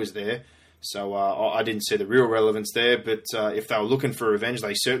when he was there. So I didn't see the real relevance there, but if they were looking for revenge,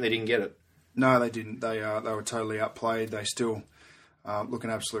 they certainly didn't get it. No, they didn't. They were totally outplayed. They still look an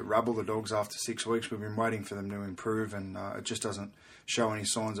absolute rabble, the Dogs, after 6 weeks. We've been waiting for them to improve, and it just doesn't show any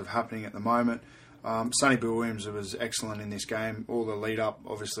signs of happening at the moment. Sonny Bill Williams was excellent in this game. All the lead-up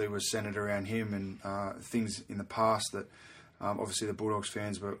obviously was centred around him and things in the past that obviously the Bulldogs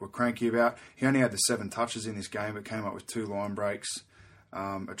fans were cranky about. He only had the 7 touches in this game, but came up with 2 line breaks,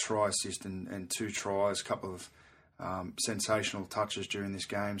 a try assist and 2 tries, a couple of sensational touches during this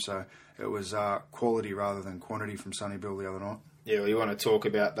game. So it was quality rather than quantity from Sonny Bill the other night. Yeah, we want to talk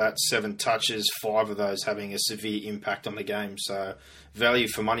about that. 7 touches, 5 of those having a severe impact on the game. So value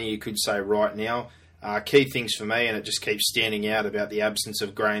for money, you could say, right now. Key things for me, and it just keeps standing out about the absence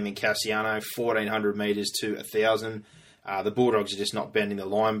of Graham and Cassiano, 1,400 metres to 1,000. The Bulldogs are just not bending the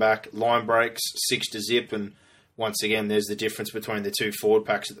line back. Line breaks, 6 to zip, and once again, there's the difference between the 2 forward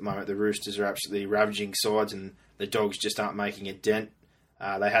packs at the moment. The Roosters are absolutely ravaging sides, and the Dogs just aren't making a dent.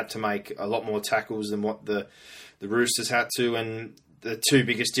 They had to make a lot more tackles than what the Roosters had to, and the 2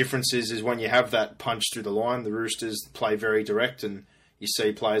 biggest differences is when you have that punch through the line, the Roosters play very direct, and you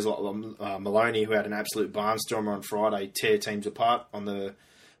see players like Maloney, who had an absolute barnstormer on Friday, tear teams apart on the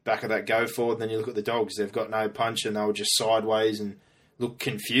back of that go forward. Then you look at the Dogs, they've got no punch, and they were just sideways and look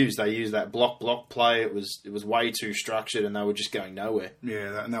confused. They used that block play. It was way too structured, and they were just going nowhere.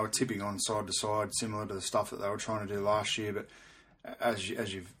 Yeah, and they were tipping on side to side, similar to the stuff that they were trying to do last year. But as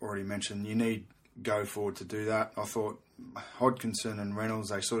you've already mentioned, you need go forward to do that. I thought Hodkinson and Reynolds,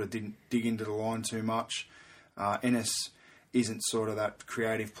 they sort of didn't dig into the line too much. Ennis isn't sort of that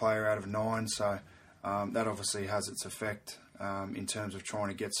creative player out of 9, so that obviously has its effect in terms of trying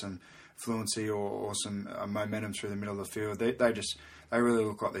to get some fluency or some momentum through the middle of the field. They really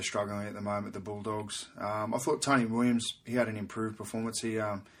look like they're struggling at the moment, the Bulldogs. I thought Tony Williams, he had an improved performance. He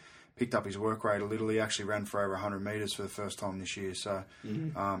picked up his work rate a little. He actually ran for over 100 metres for the first time this year. So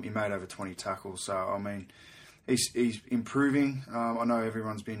he made over 20 tackles. So, I mean, he's improving. I know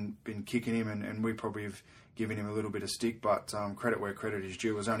everyone's been kicking him, and we probably have given him a little bit of stick, but credit where credit is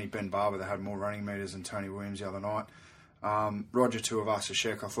due. It was only Ben Barber that had more running metres than Tony Williams the other night. Roger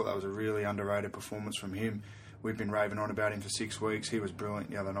Tuivasa-Sheck, I thought that was a really underrated performance from him. We've been raving on about him for 6 weeks. He was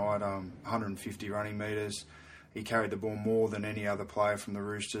brilliant the other night, 150 running metres. He carried the ball more than any other player from the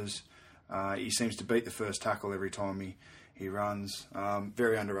Roosters. He seems to beat the first tackle every time he runs.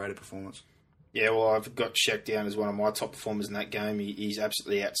 Very underrated performance. Yeah, well, I've got Sheck down as one of my top performers in that game. He's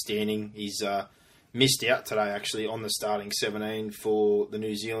absolutely outstanding. He's missed out today, actually, on the starting 17 for the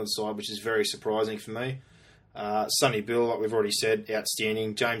New Zealand side, which is very surprising for me. Sonny Bill, like we've already said,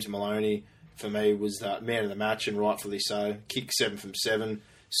 outstanding. James Maloney, for me, was the man of the match, and rightfully so. Kicked 7 from 7,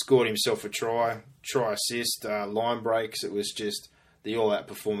 scored himself a try assist, line breaks. It was just the all-out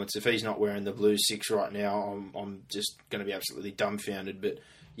performance. If he's not wearing the blue 6 right now, I'm just going to be absolutely dumbfounded. But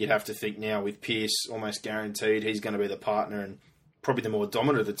you'd have to think now with Pearce almost guaranteed, he's going to be the partner and probably the more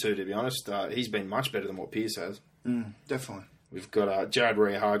dominant of the two, to be honest. He's been much better than what Pearce has. Definitely. We've got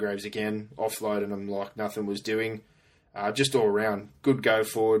Jared Hargraves again, offloading him like nothing was doing. Just all around, good go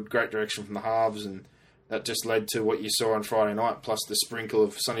forward, great direction from the halves, and that just led to what you saw on Friday night, plus the sprinkle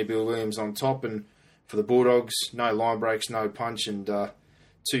of Sonny Bill Williams on top. And for the Bulldogs, no line breaks, no punch, and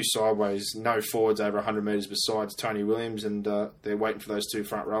 2 sideways, no forwards over 100 metres besides Tony Williams, and they're waiting for those 2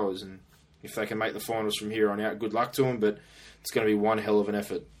 front rowers. And if they can make the finals from here on out, good luck to them, but it's going to be one hell of an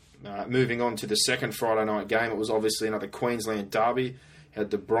effort. Moving on to the second Friday night game, it was obviously another Queensland derby. Had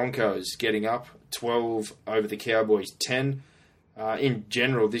the Broncos getting up 12 over the Cowboys 10. In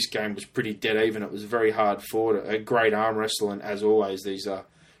general, this game was pretty dead even. It was very hard fought, a great arm wrestle, and as always, these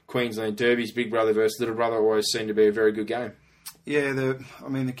Queensland derbies, big brother versus little brother, always seem to be a very good game. Yeah,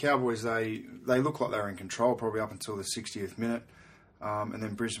 the Cowboys, they look like they were in control probably up until the 60th minute, and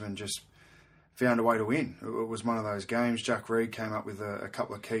then Brisbane just found a way to win. It was one of those games. Jack Reed came up with a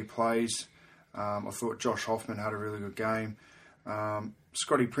couple of key plays. I thought Josh Hoffman had a really good game.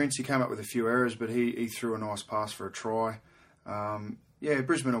 Scotty Prince, he came up with a few errors, but he threw a nice pass for a try.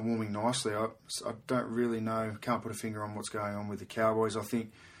 Brisbane are warming nicely. I don't really know, can't put a finger on what's going on with the Cowboys. I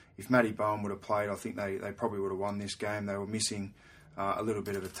think if Matty Bowen would have played, I think they probably would have won this game. They were missing a little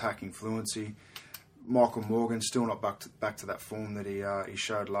bit of attacking fluency. Michael Morgan still not back to that form that he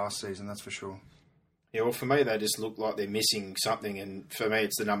showed last season, that's for sure. Yeah, well, for me, they just look like they're missing something, and for me,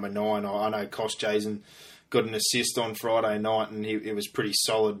 it's the number 9. I know Kosh Jason got an assist on Friday night, and it was pretty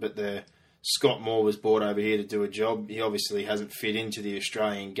solid, but Scott Moore was brought over here to do a job. He obviously hasn't fit into the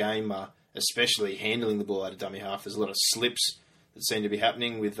Australian game, especially handling the ball out of dummy half. There's a lot of slips that seem to be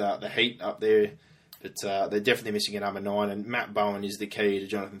happening with the heat up there, but they're definitely missing a number 9, and Matt Bowen is the key to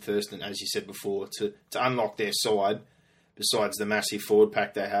Jonathan Thurston, as you said before, to unlock their side, besides the massive forward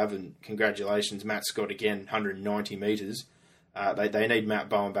pack they have, and congratulations, Matt Scott again, 190 metres. They need Matt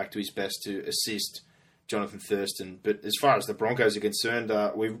Bowen back to his best to assist Jonathan Thurston. But as far as the Broncos are concerned,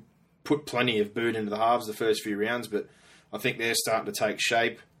 we put plenty of boot into the halves the first few rounds, but I think they're starting to take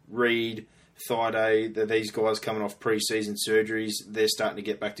shape. Reed, Thaiday, these guys coming off pre-season surgeries, they're starting to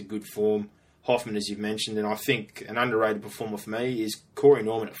get back to good form. Hoffman, as you've mentioned, and I think an underrated performer for me is Corey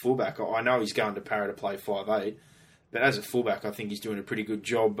Norman at fullback. I know he's going to Para to play 5'8", but as a fullback, I think he's doing a pretty good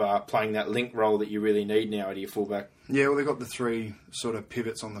job playing that link role that you really need now out of your fullback. Yeah, well, they've got the three sort of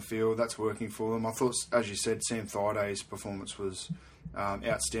pivots on the field. That's working for them. I thought, as you said, Sam Thaida's performance was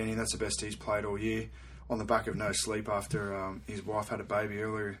outstanding. That's the best he's played all year, on the back of no sleep after his wife had a baby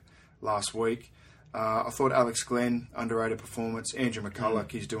earlier last week. I thought Alex Glenn, underrated performance. Andrew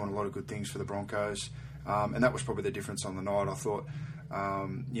McCulloch, he's doing a lot of good things for the Broncos. And that was probably the difference on the night. I thought,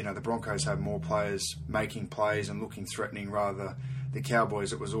 the Broncos had more players making plays and looking threatening rather the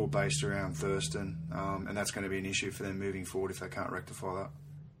Cowboys. It was all based around Thurston. And that's going to be an issue for them moving forward if they can't rectify that.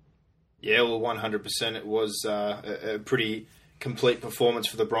 Yeah, well, 100%. It was a pretty complete performance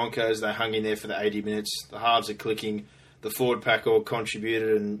for the Broncos. They hung in there for the 80 minutes. The halves are clicking. The forward pack all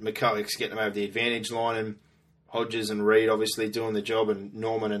contributed, and McCulloch's getting them over the advantage line, and Hodges and Reed obviously doing the job, and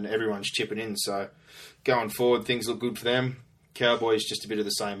Norman and everyone's chipping in. So going forward, things look good for them. Cowboys just a bit of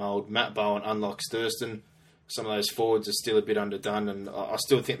the same old. Matt Bowen unlocks Thurston. Some of those forwards are still a bit underdone, and I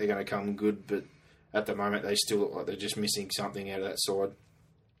still think they're going to come good, but at the moment they still look like they're just missing something out of that side.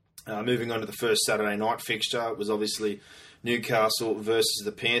 Moving on to the first Saturday night fixture, it was obviously Newcastle versus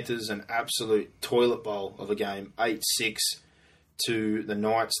the Panthers, an absolute toilet bowl of a game. 8-6 to the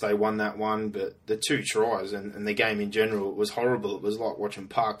Knights. They won that one, but the two tries and the game in general was horrible. It was like watching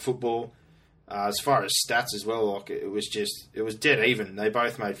park football. As far as stats as well, like it was dead even. They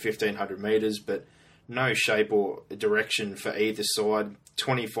both made 1,500 metres, but no shape or direction for either side.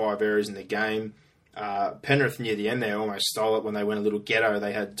 25 errors in the game. Penrith near the end there almost stole it when they went a little ghetto.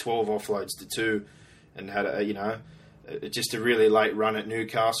 They had 12 offloads to 2 and had just a really late run at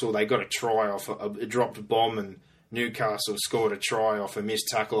Newcastle. They got a try off a dropped bomb, and Newcastle scored a try off a missed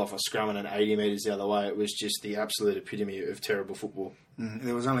tackle off a scrum and 80 metres the other way. It was just the absolute epitome of terrible football.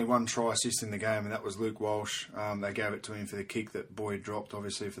 There was only one try assist in the game, and that was Luke Walsh. They gave it to him for the kick that Boyd dropped,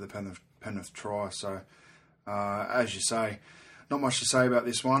 obviously, for the Penrith try. So, as you say, not much to say about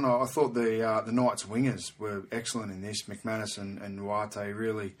this one. I thought the Knights wingers were excellent in this. McManus and Nuate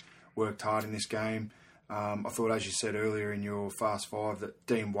really worked hard in this game. I thought, as you said earlier in your Fast Five, that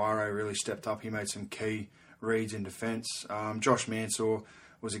Dean Waro really stepped up. He made some key reads in defence. Josh Mansour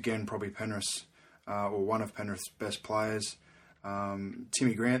was again probably Penrith's, or one of Penrith's best players.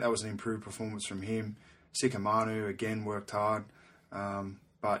 Timmy Grant, that was an improved performance from him. Sikamanu again worked hard.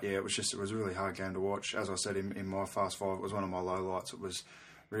 But yeah, it was a really hard game to watch. As I said in my Fast Five, it was one of my lowlights. It was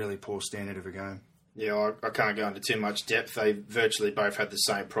really poor standard of a game. Yeah, I can't go into too much depth. They virtually both had the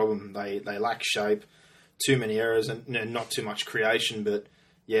same problem. They lack shape, too many errors, and not too much creation. But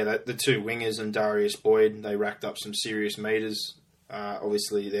yeah, the two wingers and Darius Boyd, they racked up some serious metres.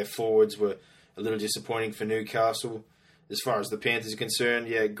 Obviously, their forwards were a little disappointing for Newcastle. As far as the Panthers are concerned,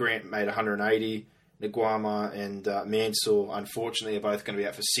 yeah, Grant made 180. Nguama and Mansour, unfortunately, are both going to be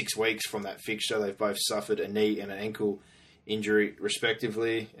out for 6 weeks from that fixture. They've both suffered a knee and an ankle injury,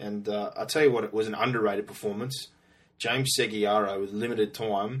 respectively. And I'll tell you what, it was an underrated performance. James Seguiaro, with limited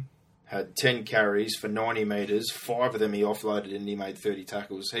time, had 10 carries for 90 metres. 5 of them he offloaded and he made 30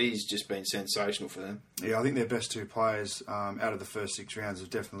 tackles. He's just been sensational for them. Yeah, I think their best two players out of the first 6 rounds have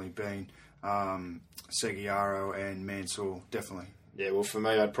definitely been Seguiaro and Mansour, definitely. Yeah, well, for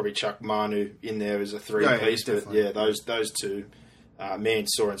me, I'd probably chuck Manu in there as a three-piece. Yeah, but yeah, those two,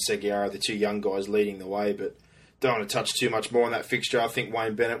 Mansour and Seguiaro, the two young guys leading the way. But don't want to touch too much more on that fixture. I think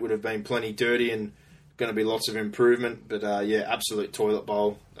Wayne Bennett would have been plenty dirty and going to be lots of improvement. But yeah, absolute toilet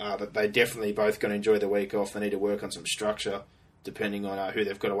bowl. But they definitely both going to enjoy the week off. They need to work on some structure, depending on who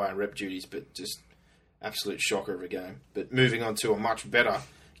they've got away on rep duties. But just absolute shocker of a game. But moving on to a much better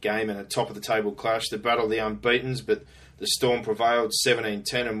game and a top-of-the-table clash, the battle of the unbeatens, but the Storm prevailed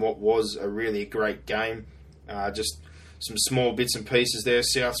 17-10 in what was a really great game. Just some small bits and pieces there.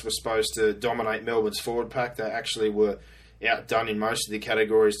 Souths were supposed to dominate Melbourne's forward pack. They actually were outdone in most of the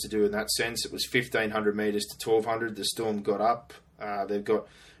categories to do in that sense. It was 1,500 metres to 1,200. The Storm got up. They've got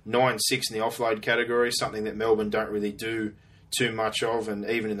 9-6 in the offload category, something that Melbourne don't really do too much of, and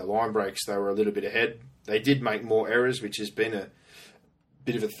even in the line breaks they were a little bit ahead. They did make more errors, which has been a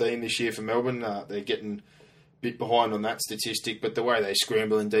bit of a theme this year for Melbourne. They're getting bit behind on that statistic, but the way they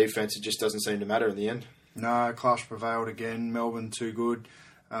scramble in defence, it just doesn't seem to matter in the end. No, clash prevailed again. Melbourne too good.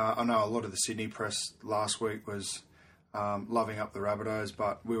 I know a lot of the Sydney press last week was loving up the Rabbitohs,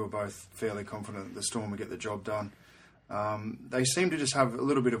 but we were both fairly confident that the Storm would get the job done. They seem to just have a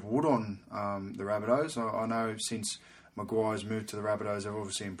little bit of wood on the Rabbitohs. I know since Maguire's moved to the Rabbitohs. They've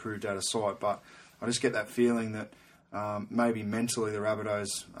obviously improved out of sight, but I just get that feeling that maybe mentally the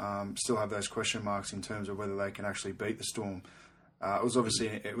Rabbitohs still have those question marks in terms of whether they can actually beat the Storm.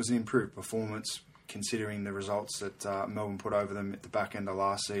 It was an improved performance considering the results that Melbourne put over them at the back end of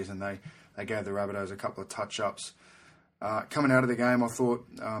last season. They gave the Rabbitohs a couple of touch-ups. Coming out of the game, I thought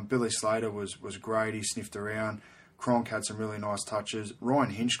Billy Slater was great. He sniffed around. Cronk had some really nice touches.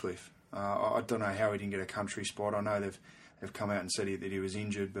 Ryan Hinchcliffe, I don't know how he didn't get a country spot. I know they've come out and said that he was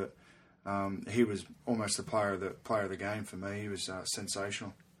injured, but he was almost the player of the game for me. He was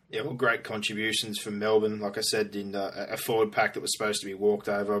sensational. Yeah, well, great contributions from Melbourne. Like I said, in a forward pack that was supposed to be walked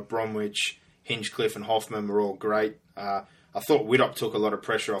over, Bromwich, Hinchcliffe and Hoffman were all great. I thought Widdop took a lot of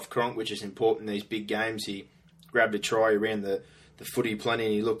pressure off Cronk, which is important in these big games. He grabbed a try, he ran the footy plenty,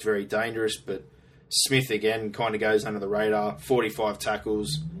 and he looked very dangerous. But Smith, again, kind of goes under the radar. 45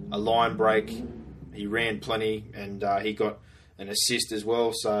 tackles, a line break. He ran plenty, and he got an assist as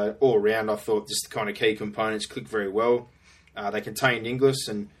well. So all around, I thought just the kind of key components clicked very well. They contained Inglis,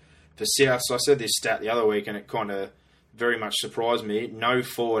 and for South, so I said this stat the other week, and it kind of very much surprised me. No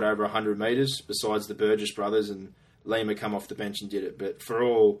forward over 100 metres besides the Burgess brothers, and Lima come off the bench and did it. But for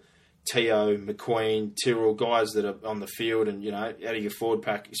all Teo, McQueen, Tyrrell, guys that are on the field and, out of your forward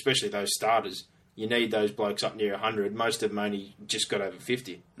pack, especially those starters, you need those blokes up near 100. Most of them only just got over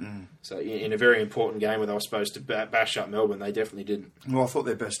 50. So in a very important game where they were supposed to bash up Melbourne, they definitely didn't. Well, I thought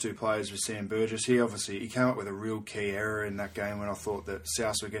their best two players were Sam Burgess. He came up with a real key error in that game when I thought that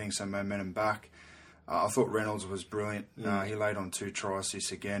South were getting some momentum back. I thought Reynolds was brilliant. He laid on 2 try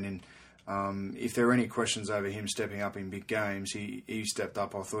assists again. And if there were any questions over him stepping up in big games, he stepped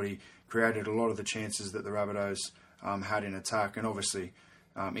up. I thought he created a lot of the chances that the Rabbitohs had in attack. And obviously,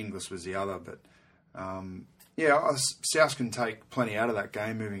 Inglis was the other. But South can take plenty out of that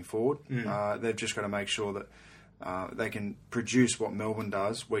game moving forward. They've just got to make sure that they can produce what Melbourne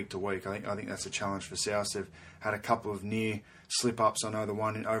does week to week. I think that's a challenge for South. They've had a couple of near slip-ups. I know the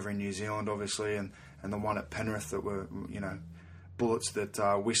one over in New Zealand, obviously, and the one at Penrith that were, bullets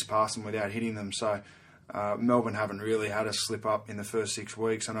that whisked past them without hitting them. So Melbourne haven't really had a slip-up in the first 6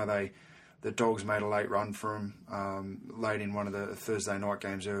 weeks. I know the Dogs made a late run for them late in one of the Thursday night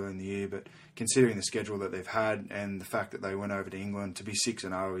games earlier in the year, but considering the schedule that they've had and the fact that they went over to England, to be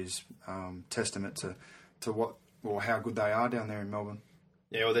 6-0 is testament to what or how good they are down there in Melbourne.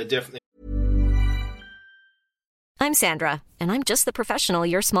 Yeah, well, they're definitely. I'm Sandra, and I'm just the professional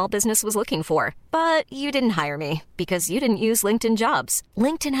your small business was looking for. But you didn't hire me because you didn't use LinkedIn Jobs.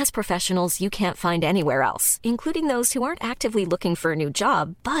 LinkedIn has professionals you can't find anywhere else, including those who aren't actively looking for a new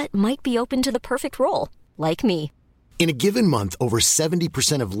job, but might be open to the perfect role, like me. In a given month, over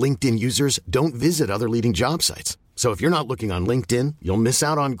 70% of LinkedIn users don't visit other leading job sites. So if you're not looking on LinkedIn, you'll miss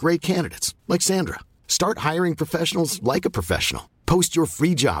out on great candidates like Sandra. Start hiring professionals like a professional. Post your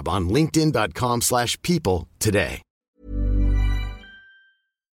free job on linkedin.com/people today.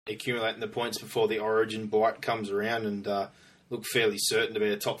 Accumulating the points before the Origin bite comes around and look fairly certain to be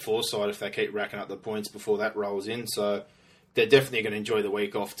a top 4 side if they keep racking up the points before that rolls in. So they're definitely going to enjoy the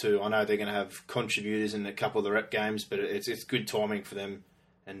week off too. I know they're going to have contributors in a couple of the rep games, but it's good timing for them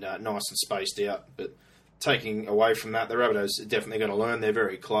and nice and spaced out. But taking away from that, the Rabbitohs are definitely going to learn. They're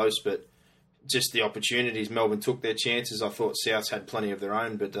very close, but just the opportunities, Melbourne took their chances. I thought Souths had plenty of their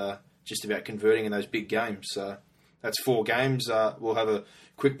own, but just about converting in those big games. So that's 4 games. We'll have a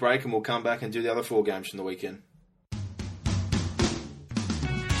quick break and we'll come back and do the other 4 games from the weekend.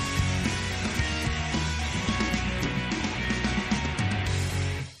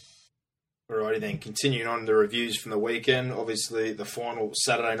 Alrighty then, continuing on the reviews from the weekend. Obviously, the final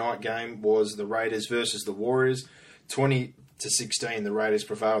Saturday night game was the Raiders versus the Warriors. 20-16, the Raiders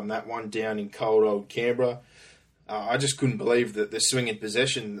prevailed in that one down in cold old Canberra. I just couldn't believe that the swing in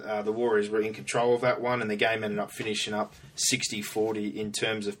possession, the Warriors were in control of that one, and the game ended up finishing up 60-40 in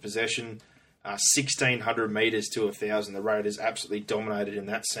terms of possession. 1,600 metres to 1,000. The Raiders absolutely dominated in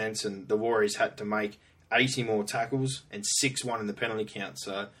that sense, and the Warriors had to make 80 more tackles and 6-1 in the penalty count.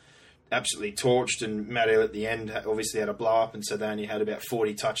 So absolutely torched, and Matt Hill at the end obviously had a blow-up, and so they only had about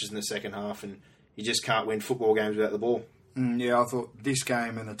 40 touches in the second half, and you just can't win football games without the ball. Yeah, I thought this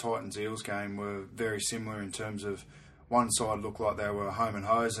game and the Titans-Eels game were very similar in terms of one side looked like they were home and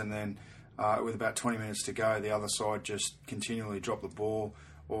hose, and then with about 20 minutes to go, the other side just continually dropped the ball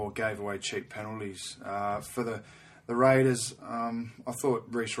or gave away cheap penalties. For the Raiders, I thought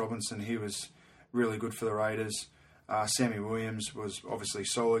Reece Robinson, he was really good for the Raiders. Sammy Williams was obviously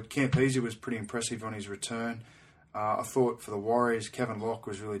solid. Campese was pretty impressive on his return. I thought for the Warriors, Kevin Locke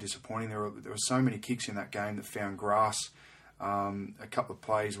was really disappointing. There were so many kicks in that game that found grass. A couple of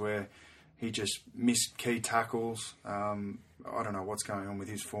plays where he just missed key tackles. I don't know what's going on with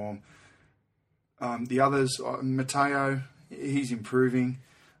his form. The others, Mateo, he's improving,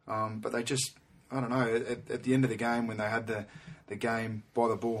 but they just, I don't know, at the end of the game when they had the game by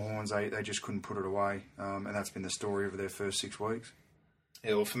the bullhorns, they just couldn't put it away, and that's been the story of their first 6 weeks.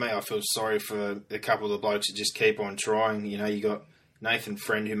 Yeah, well, for me, I feel sorry for a couple of the blokes that just keep on trying. You know, you got Nathan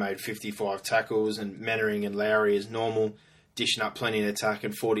Friend, who made 55 tackles, and Mannering and Lowry as normal, dishing up plenty in attack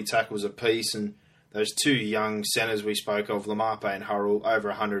and 40 tackles apiece. And those two young centres we spoke of, Lamape and Hurrell, over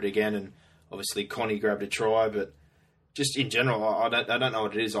 100 again. And obviously Connie grabbed a try, but just in general, I don't know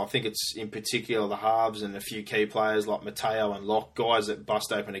what it is. I think it's in particular the halves and a few key players like Mateo and Locke, guys that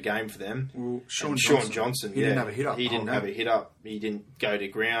bust open a game for them. Well, Sean Johnson, he didn't have a hit up. He didn't have a hit up. He didn't go to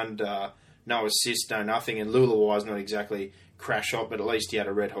ground. No assist, no nothing. And Lulawi's not exactly crash shot, but at least he had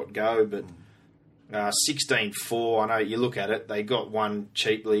a red hot go. But 16-4, I know you look at it, they got one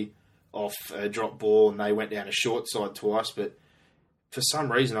cheaply off a drop ball and they went down a short side twice, but for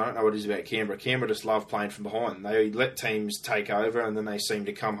some reason, I don't know what it is about Canberra. Canberra just love playing from behind. They let teams take over and then they seem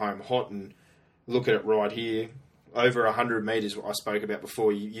to come home hot. And look at it right here. Over 100 metres, what I spoke about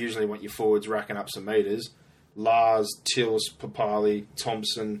before, you usually want your forwards racking up some metres. Lars, Tills, Papali,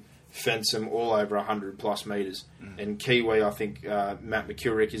 Thompson, Fensom, all over 100-plus metres. And Kiwi, I think Matt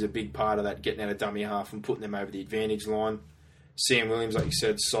McKilrick is a big part of that, getting out of dummy half and putting them over the advantage line. Sam Williams, like you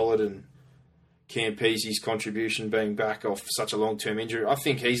said, solid, and Campese's contribution being back off such a long-term injury. I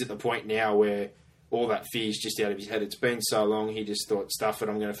think he's at the point now where all that fear's just out of his head. It's been so long, he just thought, stuff it,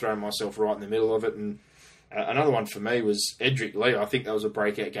 I'm going to throw myself right in the middle of it. And another one for me was Edric Lee. I think that was a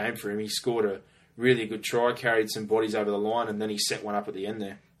breakout game for him. He scored a really good try, carried some bodies over the line, and then he set one up at the end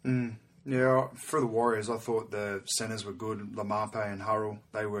there. Yeah, for the Warriors, I thought the centres were good. Lamape and Hurrell,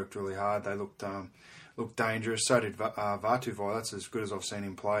 they worked really hard. They looked dangerous. So did Vatuvai. That's as good as I've seen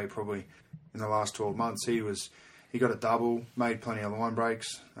him play probably in the last 12 months. He got a double, made plenty of line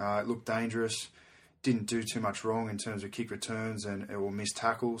breaks. It looked dangerous. Didn't do too much wrong in terms of kick returns or missed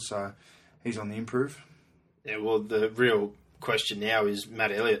tackles. So he's on the improve. Yeah, well, the real question now is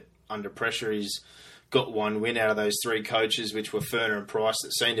Matt Elliott under pressure. He's got one win out of those three coaches, which were Ferner and Price,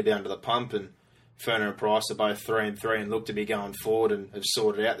 that seemed to be under the pump. And Ferner and Price are both 3-3 and look to be going forward and have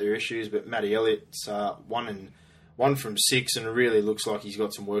sorted out their issues. But Matty Elliott's 1 from 6 and really looks like he's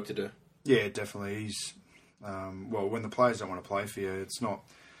got some work to do. Yeah, definitely. He's when the players don't want to play for you, it's not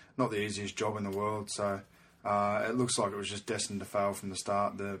the easiest job in the world. So it looks like it was just destined to fail from the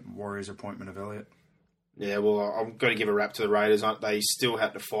start, the Warriors' appointment of Elliott. Yeah, well, I've got to give a rap to the Raiders. They still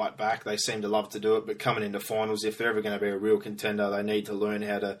had to fight back. They seem to love to do it, but coming into finals, if they're ever going to be a real contender, they need to learn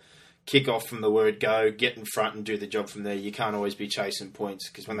how to kick off from the word go, get in front and do the job from there. You can't always be chasing points,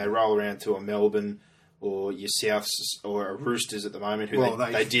 because when they roll around to a Melbourne or your Souths or a Roosters at the moment,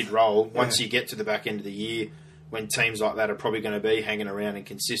 they did roll, once you get to the back end of the year, when teams like that are probably going to be hanging around and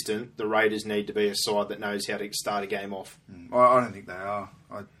consistent, the Raiders need to be a side that knows how to start a game off. I don't think they are.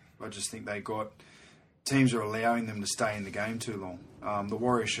 I just think teams are allowing them to stay in the game too long. The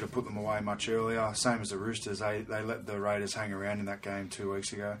Warriors should have put them away much earlier. Same as the Roosters. They let the Raiders hang around in that game 2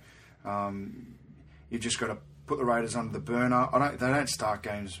 weeks ago. You've just got to put the Raiders under the burner. They don't start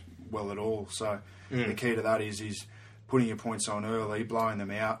games well at all. So the key to that is putting your points on early, blowing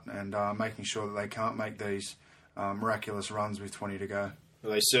them out, and making sure that they can't make these miraculous runs with 20 to go.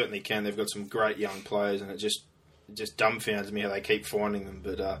 Well, they certainly can. They've got some great young players, and it just dumbfounds me how they keep finding them.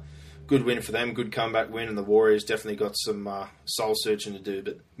 But good win for them, good comeback win, and the Warriors definitely got some soul searching to do.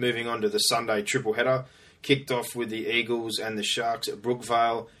 But moving on to the Sunday triple header, kicked off with the Eagles and the Sharks at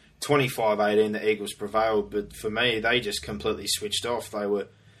Brookvale. 25-18, the Eagles prevailed, but for me, they just completely switched off. They were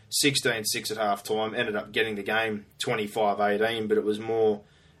 16-6 at half-time, ended up getting the game 25-18, but it was more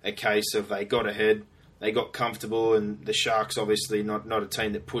a case of they got ahead, they got comfortable, and the Sharks obviously not a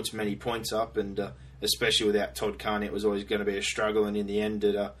team that puts many points up, and especially without Todd Carney, it was always going to be a struggle, and in the end,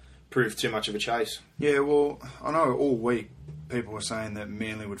 it proved too much of a chase. Yeah, well, I know all week people were saying that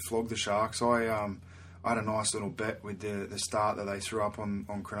Manly would flog the Sharks. I had a nice little bet with the start that they threw up on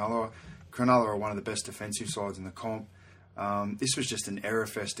Cronulla. Cronulla are one of the best defensive sides in the comp. This was just an error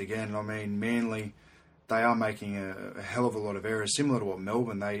fest again. I mean, Manly, they are making a hell of a lot of errors, similar to what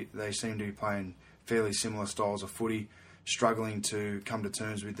Melbourne. They seem to be playing fairly similar styles of footy, struggling to come to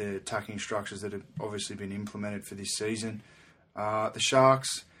terms with the attacking structures that have obviously been implemented for this season. The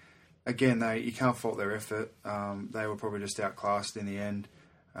Sharks, again, you can't fault their effort. They were probably just outclassed in the end.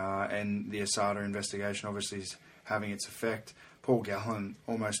 And the Asada investigation obviously is having its effect. Paul Gallen,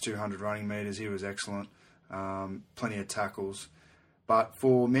 almost 200 running metres. He was excellent. Plenty of tackles. But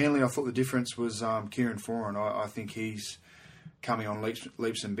for Manly, I thought the difference was Kieran Foran. I think he's coming on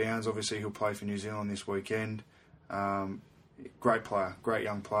leaps and bounds. Obviously, he'll play for New Zealand this weekend. Great player, great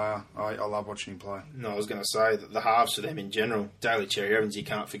young player. I love watching him play. No, I was going to say that the halves for them in general, Daly Cherry Evans, you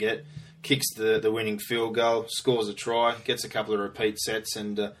can't forget, kicks the winning field goal, scores a try, gets a couple of repeat sets,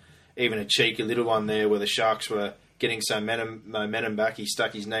 and even a cheeky little one there where the Sharks were getting some momentum back. He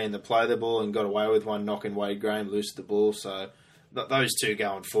stuck his knee in the play of the ball and got away with one, knocking Wade Graham loose the ball. So those two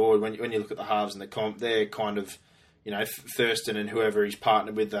going forward, when you look at the halves in the comp, they're kind of, Thurston and whoever he's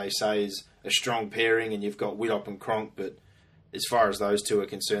partnered with, they say is a strong pairing, and you've got Widdop and Cronk, but as far as those two are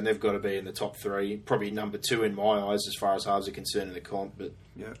concerned, they've got to be in the top three, probably number 2 in my eyes as far as halves are concerned in the comp. But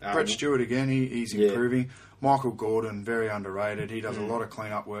Brett Stewart again, he's improving. Michael Gordon, very underrated. He does a lot of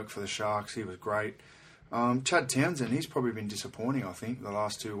clean-up work for the Sharks. He was great. Chad Townsend, he's probably been disappointing, I think, the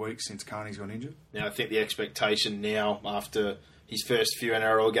last 2 weeks since Carney's got injured. Now, I think the expectation now, after his first few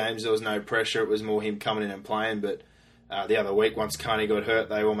NRL games, there was no pressure. It was more him coming in and playing, but the other week, once Carney got hurt,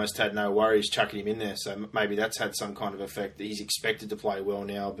 they almost had no worries chucking him in there. So maybe that's had some kind of effect. He's expected to play well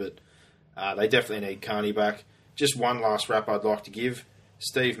now, but they definitely need Carney back. Just one last wrap I'd like to give.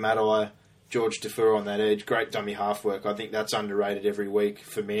 Steve Matai, George Defour on that edge. Great dummy half work. I think that's underrated every week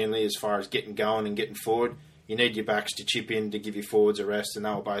for Manly as far as getting going and getting forward. You need your backs to chip in to give your forwards a rest, and they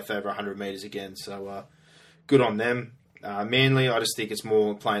were both over 100 metres again. So good on them. Manly, I just think it's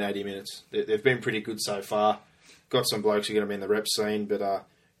more playing 80 minutes. They've been pretty good so far. Got some blokes who are going to be in the rep scene, but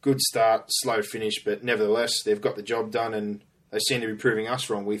good start, slow finish, but nevertheless, they've got the job done, and they seem to be proving us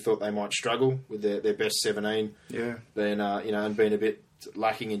wrong. We thought they might struggle with their best 17, and being a bit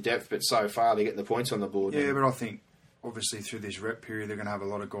lacking in depth, but so far they're getting the points on the board. Yeah, but I think, obviously, through this rep period, they're going to have a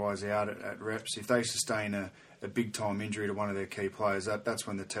lot of guys out at reps. If they sustain a big-time injury to one of their key players, that's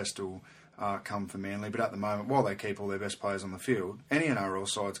when the test will come for Manly. But at the moment, while they keep all their best players on the field, any NRL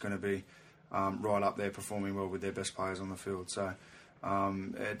side's going to be right up there performing well with their best players on the field. So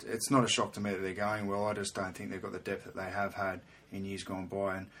it's not a shock to me that they're going well. I just don't think they've got the depth that they have had in years gone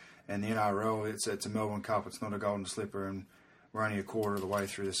by. And the NRL, it's a Melbourne Cup. It's not a Golden Slipper, and we're only a quarter of the way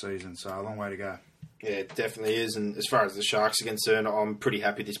through the season, so a long way to go. Yeah, it definitely is. And as far as the Sharks are concerned, I'm pretty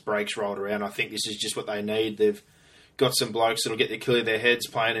happy this break's rolled around. I think this is just what they need. They've got some blokes that'll get to clear their heads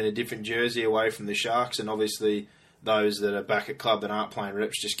playing in a different jersey away from the Sharks, and obviously those that are back at club that aren't playing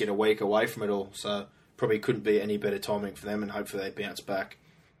reps just get a week away from it all. So probably couldn't be any better timing for them, and hopefully they bounce back.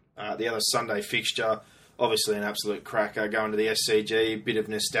 The other Sunday fixture, obviously an absolute cracker, going to the SCG, bit of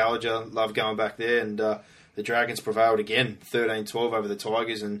nostalgia, love going back there, and the Dragons prevailed again, 13-12 over the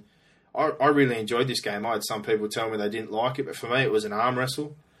Tigers, and I really enjoyed this game. I had some people tell me they didn't like it, but for me it was an arm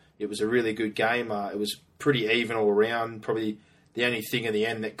wrestle. It was a really good game. It was pretty even all around. Probably the only thing at the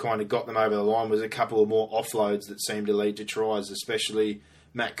end that kind of got them over the line was a couple of more offloads that seemed to lead to tries, especially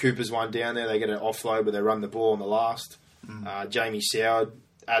Matt Cooper's one down there. They get an offload, but they run the ball on the last. Jamie Soward,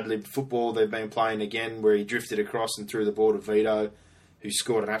 ad-lib football they've been playing again, where he drifted across and threw the ball to Vito, who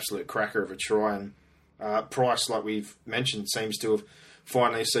scored an absolute cracker of a try. And Price, like we've mentioned, seems to have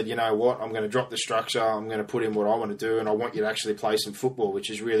finally said, you know what, I'm going to drop the structure, I'm going to put in what I want to do, and I want you to actually play some football, which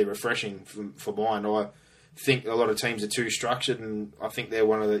is really refreshing for mine. I think a lot of teams are too structured, and I think they're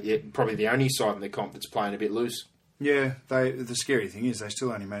one of probably the only side in the comp that's playing a bit loose. Yeah, the scary thing is they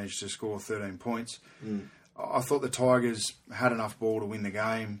still only managed to score 13 points. I thought the Tigers had enough ball to win the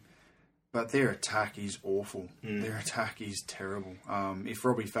game, but their attack is awful. Their attack is terrible. If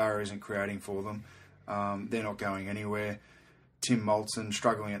Robbie Farah isn't creating for them, they're not going anywhere. Tim Moulton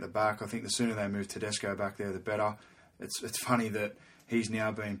struggling at the back. I think the sooner they move Tedesco back there, the better. It's funny that he's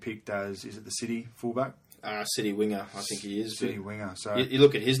now being picked as, is it the City fullback? City winger, I think he is. City winger. So you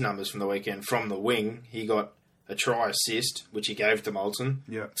look at his numbers from the weekend. From the wing, he got a try assist, which he gave to Moulton.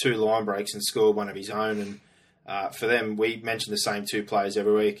 2 line breaks and scored one of his own. And for them, we mention the same 2 players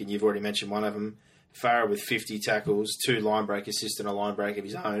every week, and you've already mentioned one of them. Farah with 50 tackles, 2 line break assists and a line break of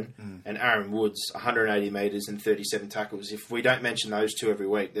his own, and Aaron Woods 180 metres and 37 tackles. If we don't mention those 2 every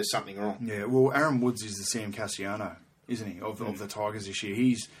week, there's something wrong. Yeah, well, Aaron Woods is the Sam Cassiano, isn't he, of the Tigers this year?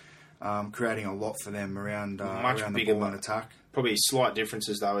 He's creating a lot for them around the ball and attack. Probably slight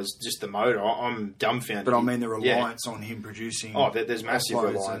differences, though, is just the motor. I'm dumbfounded. But I mean the reliance on him producing... Oh, there's massive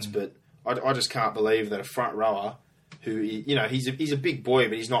reliance, but I just can't believe that a front rower who, you know, he's a big boy,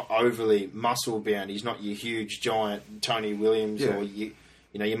 but he's not overly muscle-bound. He's not your huge, giant Tony Williams or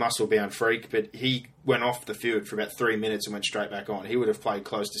your muscle-bound freak, but he went off the field for about 3 minutes and went straight back on. He would have played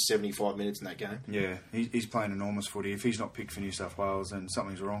close to 75 minutes in that game. Yeah, he's playing enormous footy. If he's not picked for New South Wales, then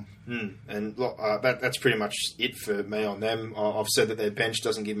something's wrong. And look, that's pretty much it for me on them. I've said that their bench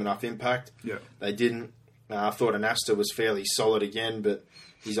doesn't give them enough impact. Yeah, they didn't. I thought Anasta was fairly solid again, but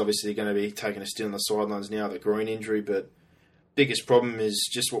he's obviously going to be taking a stint on the sidelines now with a groin injury. But biggest problem is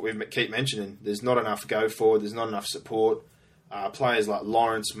just what we keep mentioning. There's not enough go forward. There's not enough support. Players like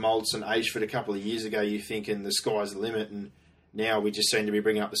Lawrence, Maltz and Ashford a couple of years ago, you're thinking the sky's the limit, and now we just seem to be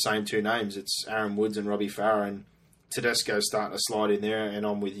bringing up the same two names. It's Aaron Woods and Robbie Farah, and Tedesco's starting to slide in there, and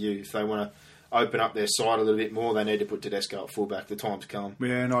I'm with you. If they want to open up their side a little bit more, they need to put Tedesco at fullback. The time's come.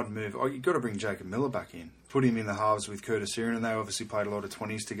 Yeah, and I'd move. You've got to bring Jacob Miller back in. Put him in the halves with Curtis Siren, and they obviously played a lot of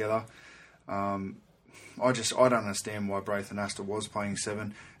 20s together. I don't understand why Braithen Astor was playing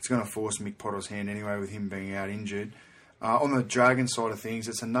 7. It's going to force Mick Potter's hand anyway with him being out injured. On the Dragons side of things,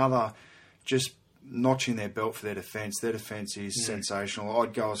 it's another just notch in their belt for their defence. Their defence is sensational.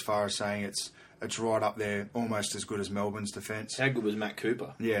 I'd go as far as saying it's right up there, almost as good as Melbourne's defence. How good was Matt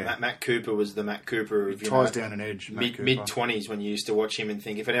Cooper? Yeah. Matt Cooper was the Matt Cooper of ties down an edge. Mid-20s when you used to watch him and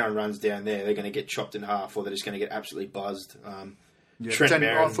think if anyone runs down there, they're going to get chopped in half or they're just going to get absolutely buzzed. I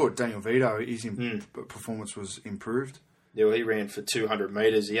thought Daniel Vito, his performance was improved. Yeah, well, he ran for 200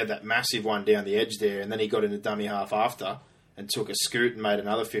 metres. He had that massive one down the edge there, and then he got in the dummy half after and took a scoot and made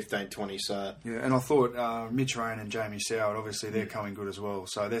another 15-20. So yeah, and I thought Mitch Rain and Jamie Soward, obviously they're coming good as well.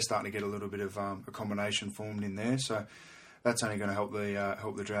 So they're starting to get a little bit of a combination formed in there. So that's only going to help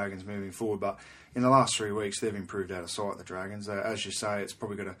the Dragons moving forward. But in the last 3 weeks, they've improved out of sight. The Dragons, as you say, it's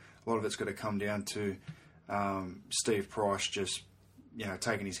probably a lot of it's going to come down to Steve Price just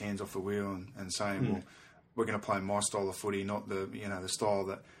taking his hands off the wheel and saying, well, we're going to play my style of footy, not the style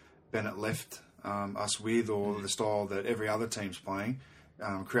that Bennett left us with, or the style that every other team's playing.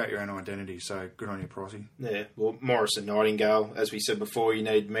 Create your own identity. So good on you, Pricey. Yeah, well, Morris and Nightingale, as we said before, you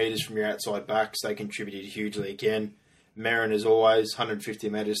need metres from your outside backs. They contributed hugely again. Merrin, as always, 150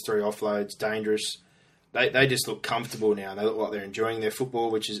 metres, 3 offloads, dangerous. They just look comfortable now. They look like they're enjoying their football,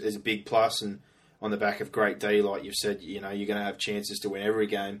 which is a big plus. And on the back of great D, like you've said, you're going to have chances to win every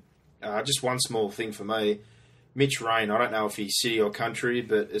game. Just one small thing for me. Mitch Rain, I don't know if he's city or country,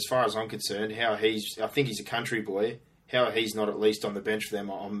 but as far as I'm concerned, I think he's a country boy. How he's not at least on the bench for them,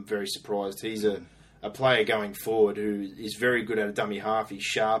 I'm very surprised. He's a player going forward who is very good at a dummy half. He's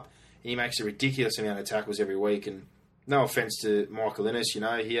sharp. He makes a ridiculous amount of tackles every week. And no offence to Michael Innes, he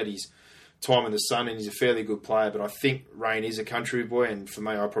had his time in the sun and he's a fairly good player. But I think Rain is a country boy, and for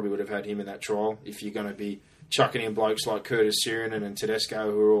me, I probably would have had him in that trial if you're going to be chucking in blokes like Curtis Siren and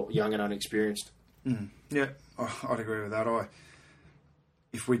Tedesco who are all young and unexperienced. Yeah, I'd agree with that.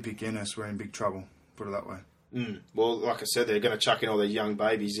 If we pick Ennis, we're in big trouble, put it that way. Well, like I said, they're going to chuck in all these young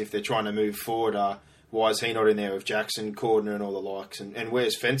babies if they're trying to move forward. Why is he not in there with Jackson, Cordner and all the likes? And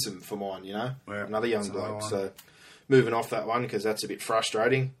where's Fensom for mine, Yeah, another young bloke. So moving off that one, because that's a bit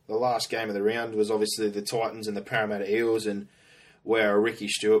frustrating. The last game of the round was obviously the Titans and the Parramatta Eels, and where Ricky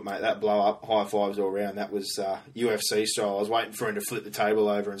Stewart, mate, that blow up, high fives all around. That was UFC style. I was waiting for him to flip the table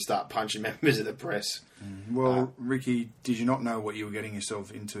over and start punching members of the press. Well, Ricky, did you not know what you were getting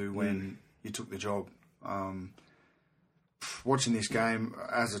yourself into when you took the job? Watching this game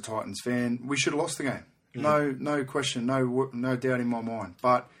as a Titans fan, we should have lost the game. No question, no doubt in my mind.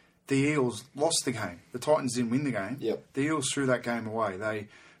 But the Eels lost the game. The Titans didn't win the game. Yep. The Eels threw that game away. They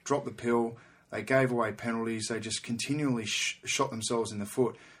dropped the pill. They gave away penalties. They just continually shot themselves in the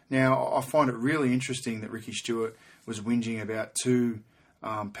foot. Now, I find it really interesting that Ricky Stewart was whinging about 2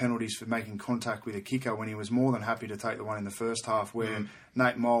 penalties for making contact with a kicker when he was more than happy to take the one in the first half where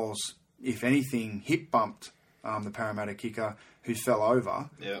Nate Moles, if anything, hip-bumped the Parramatta kicker who fell over.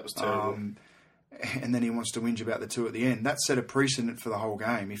 Yeah, it was terrible. And then he wants to whinge about the 2 at the end. That set a precedent for the whole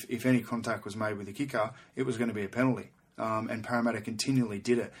game. If any contact was made with the kicker, it was going to be a penalty. And Parramatta continually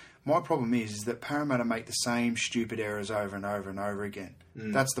did it. My problem is that Parramatta make the same stupid errors over and over and over again.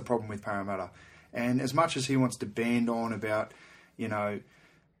 That's the problem with Parramatta. And as much as he wants to band on about, they've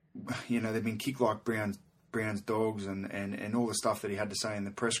been kicked like Brown's dogs and all the stuff that he had to say in the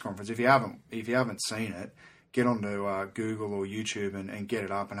press conference. If you haven't seen it, get onto Google or YouTube and get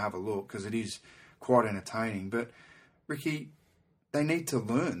it up and have a look, because it is quite entertaining. But Ricky, they need to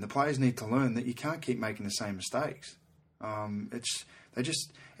learn. The players need to learn that you can't keep making the same mistakes.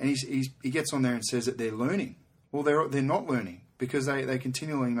 He gets on there and says that they're learning. Well, they're not learning because they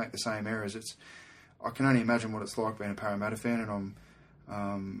continually make the same errors. I can only imagine what it's like being a Parramatta fan,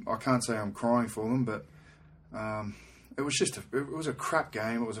 and I can't say I'm crying for them, but it was a crap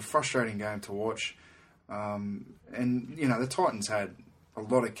game. It was a frustrating game to watch, and the Titans had a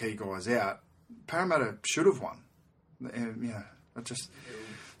lot of key guys out. Parramatta should have won. It just.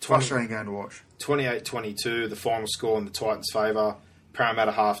 Frustrating game to watch. 28-22, the final score in the Titans' favour.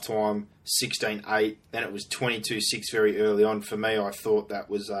 Parramatta half-time, 16-8. Then it was 22-6 very early on. For me, I thought that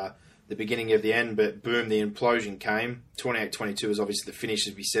was the beginning of the end, but boom, the implosion came. 28-22 was obviously the finish,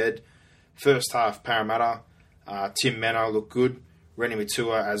 as we said. First half, Parramatta, Tim Mannah looked good. Reni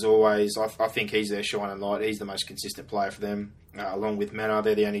Matua, as always, I think he's their shining light. He's the most consistent player for them, along with Mannah.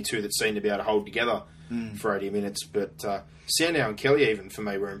 They're the only two that seem to be able to hold together for 80 minutes. But Sandow and Kelly, even, for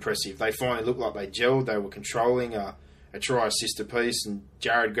me, were impressive. They finally looked like they gelled. They were controlling a try-assist apiece, and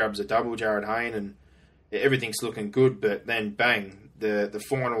Jared grabs a double, Jared Hayne, and everything's looking good. But then, bang, the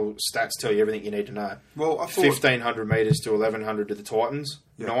final stats tell you everything you need to know. Well, I thought 1,500 metres to 1,100 to the Titans,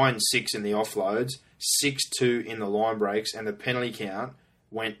 Yeah. 9-6 in the offloads, 6-2 in the line breaks, and the penalty count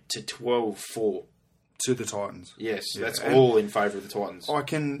went to 12-4. to the Titans. Yes, Yeah, that's and all in favour of the Titans. I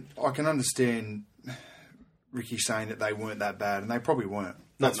can understand Ricky saying that they weren't that bad, and they probably weren't.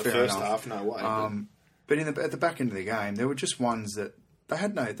 Not That's in the fair first enough. half, no way. But at the back end of the game, there were just ones that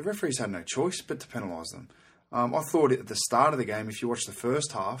the referees had no choice but to penalise them. I thought at the start of the game, if you watch the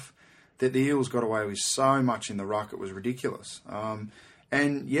first half, that the Eels got away with so much in the ruck, it was ridiculous.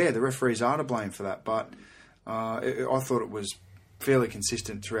 And yeah, the referees are to blame for that, but I thought it was fairly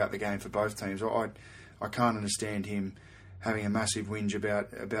consistent throughout the game for both teams. I can't understand him having a massive whinge about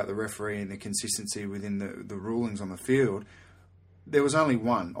the referee and the consistency within the rulings on the field. There was only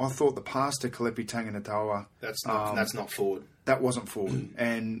one. I thought the pass to Kalepi Tanganatoa... That's not forward. That wasn't forward.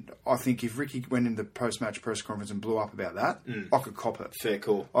 And I think if Ricky went into the post-match press conference and blew up about that, I could cop it. Fair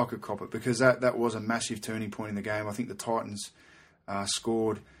call. I could cop it, because that was a massive turning point in the game. I think the Titans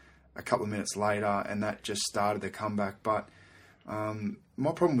scored a couple of minutes later, and that just started the comeback. But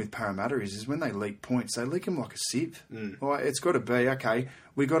my problem with Parramatta is when they leak points, they leak them like a sieve. Well, it's got to be, okay,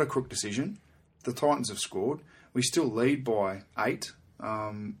 we got a crook decision. The Titans have scored. We still lead by 8.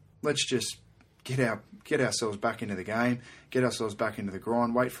 Let's just get ourselves back into the game, get ourselves back into the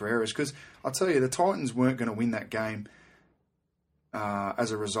grind, wait for errors. Because I'll tell you, the Titans weren't going to win that game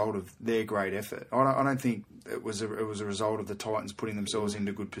as a result of their great effort. I don't think it was a result of the Titans putting themselves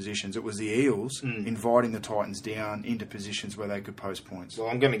into good positions. It was the Eels inviting the Titans down into positions where they could post points. Well,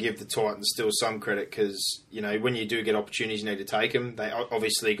 I'm going to give the Titans still some credit because, when you do get opportunities, you need to take them. They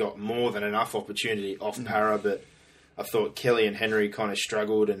obviously got more than enough opportunity off Para, but I thought Kelly and Henry kind of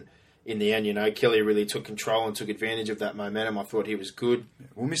struggled, and in the end, Kelly really took control and took advantage of that momentum. I thought he was good.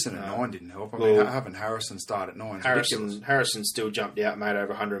 Well, missing a 9 didn't help. I mean, having Harrison start at 9 is ridiculous. Harrison still jumped out, made over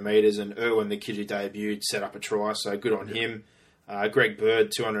 100 metres, and Irwin, the kid who debuted, set up a try, so good on him. Greg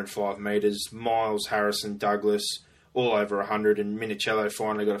Bird, 205 metres. Miles, Harrison, Douglas, all over 100, and Minicello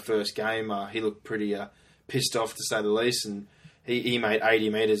finally got a first game. He looked pretty pissed off, to say the least, and he made 80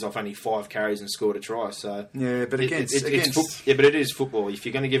 metres off only 5 carries and scored a try. So yeah, but but it is football. If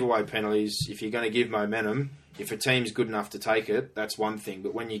you're going to give away penalties, if you're going to give momentum, if a team's good enough to take it, that's one thing.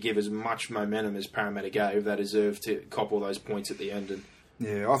 But when you give as much momentum as Parramatta gave, they deserve to cop all those points at the end. And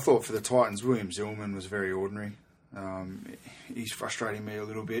yeah, I thought for the Titans, William Zillman was very ordinary. He's frustrating me a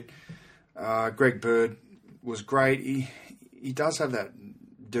little bit. Greg Bird was great. He does have that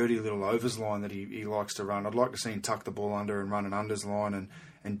dirty little overs line that he likes to run. I'd like to see him tuck the ball under and run an unders line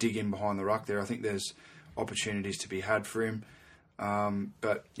and dig in behind the ruck there. I think there's opportunities to be had for him.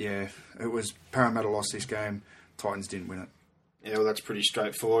 But yeah, it was Parramatta lost this game. Titans didn't win it. Yeah, well, that's pretty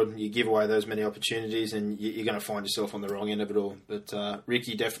straightforward. You give away those many opportunities and you're going to find yourself on the wrong end of it all. But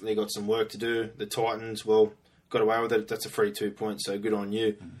Ricky definitely got some work to do. The Titans, well, got away with it. That's a free 2 points, so good on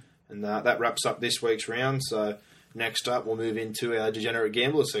you. And that wraps up this week's round. So next up, we'll move into our Degenerate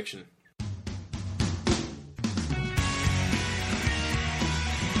Gambler section.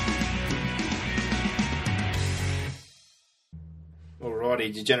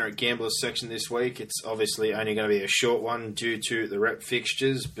 Alrighty, Degenerate Gambler section this week. It's obviously only going to be a short one due to the rep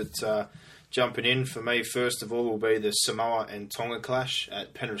fixtures, but jumping in for me, first of all, will be the Samoa and Tonga clash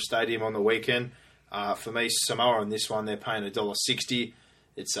at Penrith Stadium on the weekend. For me, Samoa on this one, they're paying $1.60.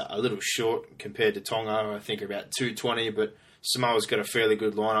 It's a little short compared to Tonga. I think about $2.20, but Samoa's got a fairly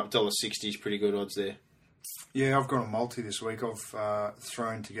good lineup. $1.60 is pretty good odds there. Yeah, I've got a multi this week. I've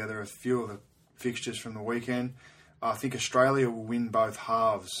thrown together a few of the fixtures from the weekend. I think Australia will win both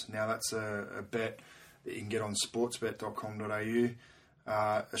halves. Now, that's a bet that you can get on sportsbet.com.au.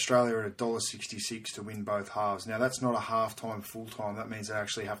 Australia at $1.66 to win both halves. Now, that's not a half-time, full-time. That means they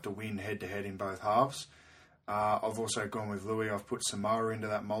actually have to win head-to-head in both halves. I've also gone with Louis. I've put Samoa into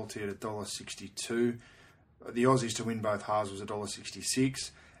that multi at $1.62. The Aussies to win both halves was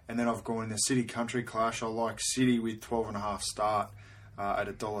 $1.66. And then I've gone in the City Country clash. I like City with 12.5 start at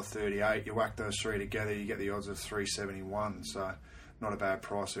 $1.38. You whack those three together, you get the odds of 371. So not a bad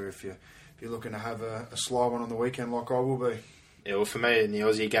price there if you're looking to have a sly one on the weekend like I will be. Yeah, well, for me in the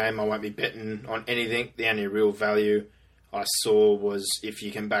Aussie game, I won't be betting on anything. The only real value I saw was if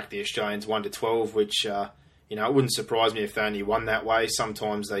you can back the Australians 1-12, which it wouldn't surprise me if they only won that way.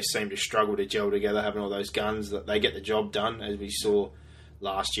 Sometimes they seem to struggle to gel together, having all those guns. That they get the job done, as we saw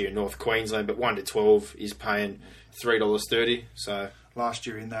last year in North Queensland. But 1-12 is paying $3.30. So last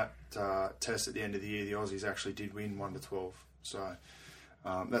year in that test at the end of the year, the Aussies actually did win 1-12. So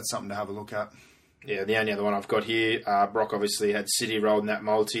that's something to have a look at. Yeah, the only other one I've got here, Brock obviously had City rolled in that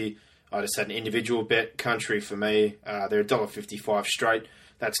multi. I just had an individual bet. Country for me, they're $1.55 straight.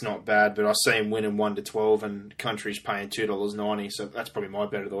 That's not bad, but I see him winning 1-12, and Country's paying $2.90. So that's probably my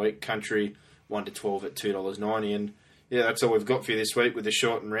bet of the week. Country 1-12 at $2.90, and yeah, that's all we've got for you this week with the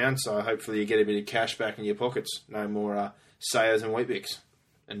shortened round. So hopefully you get a bit of cash back in your pockets. No more Sayers and Weet-Bix.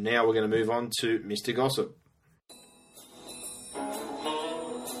 And now we're going to move on to Mr. Gossip.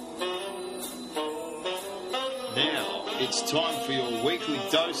 Now it's time for your weekly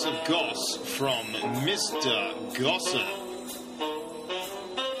dose of goss from Mr. Gossip.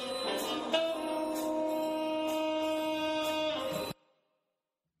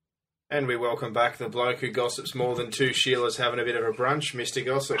 And we welcome back the bloke who gossips more than two Sheilas having a bit of a brunch, Mr.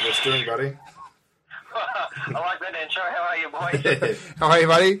 Gossip. What's doing, buddy? I like that intro. How are you, boys? How are you,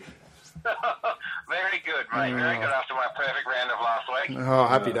 buddy? Very good, mate. Very good after my perfect round of last week. Oh,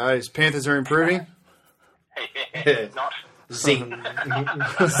 happy days. Panthers are improving? Not. Zing.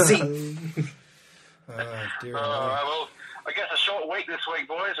 Zing. Oh, dear. Well, I guess a short week this week,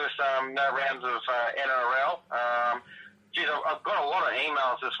 boys, with no rounds of NRL. Geez, I've got a lot of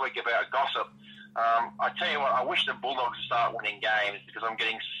emails this week about gossip. I tell you what, I wish the Bulldogs would start winning games because I'm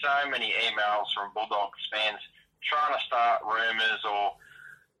getting so many emails from Bulldogs fans trying to start rumours or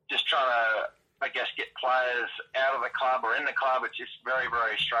just trying to, I guess, get players out of the club or in the club. It's just very,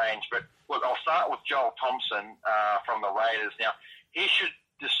 very strange. But look, I'll start with Joel Thompson from the Raiders. Now, he should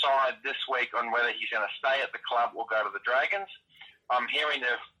decide this week on whether he's going to stay at the club or go to the Dragons. I'm hearing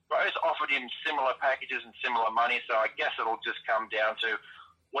they've both offered him similar packages and similar money, so I guess it'll just come down to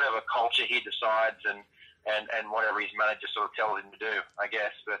whatever culture he decides and whatever his manager sort of tells him to do, I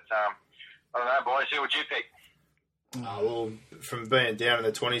guess. But I don't know, boys, who would you pick? Well, from being down in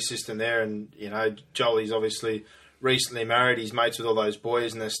the 20 system there, and Jolie's obviously recently married. He's mates with all those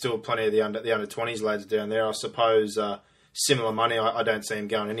boys, and there's still plenty of the under 20s lads down there. I suppose similar money. I don't see him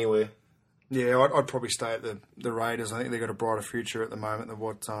going anywhere. Yeah, I'd probably stay at the Raiders. I think they've got a brighter future at the moment than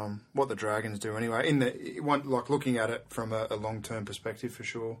what the Dragons do anyway. Looking at it from a long-term perspective, for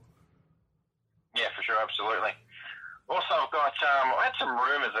sure. Yeah, for sure, absolutely. Also, I've got I had some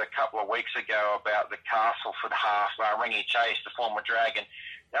rumours a couple of weeks ago about the Castleford half, Ringy Chase, the former Dragon.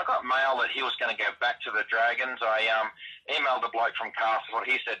 Now, I got mail that he was going to go back to the Dragons. I emailed a bloke from Castleford.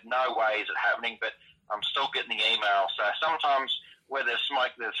 He said, no way is it happening, but I'm still getting the email. So sometimes where there's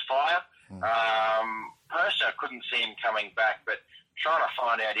smoke, there's fire. Personally, I couldn't see him coming back, but trying to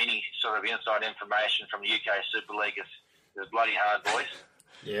find out any sort of inside information from the UK Super League is bloody hard, boys.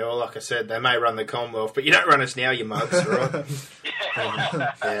 Yeah, well, like I said, they may run the Commonwealth, but you don't run us now, you mugs, right?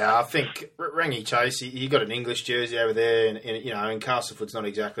 Yeah, I think Rangy Chase, he got an English jersey over there, and Castleford's not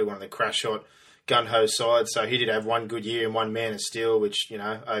exactly one of the crash-shot gun-ho sides, so he did have one good year and one man of steel, which,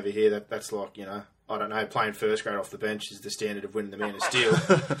 over here, that's like, I don't know, playing first grade off the bench is the standard of winning the Man of Steel.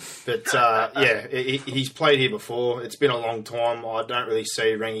 But, he's played here before. It's been a long time. I don't really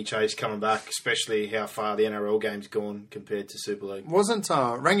see Rangy Chase coming back, especially how far the NRL game's gone compared to Super League. Wasn't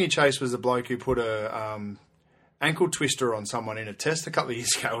Rangy Chase was the bloke who put a ankle twister on someone in a test a couple of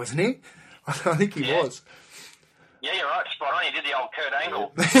years ago, wasn't he? I think he was. Yeah, you're right. Spot on. He did the old Kurt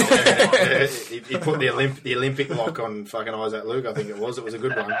Angle. He put the Olympic lock on fucking Isaac Luke, I think it was. It was a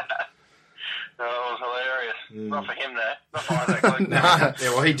good one. Oh, it was hilarious. Not for him there. Not for Isaac Luke.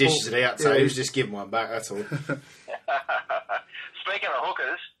 Yeah, well, he dishes it out, so he was just giving one back, that's all. Speaking of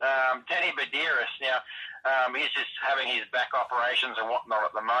hookers, Danny Badiris, now, he's just having his back operations and whatnot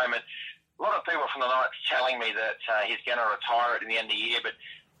at the moment. A lot of people from the Knights telling me that he's going to retire at the end of the year, but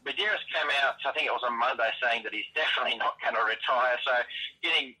Badiris came out, I think it was on Monday, saying that he's definitely not going to retire, so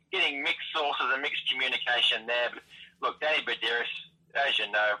getting mixed sources and mixed communication there. But look, Danny Badiris, as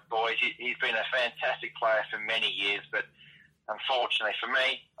you know, boys, he's been a fantastic player for many years, but unfortunately for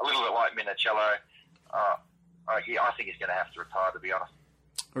me, a little bit like Minicello, I think he's going to have to retire, to be honest.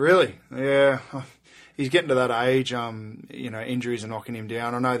 Really? Yeah. He's getting to that age, injuries are knocking him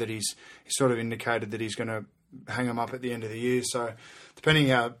down. I know that he's sort of indicated that he's going to hang him up at the end of the year, so depending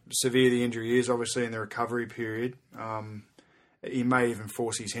how severe the injury is, obviously in the recovery period, he may even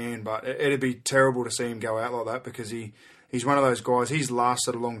force his hand, but it'd be terrible to see him go out like that because he's one of those guys. He's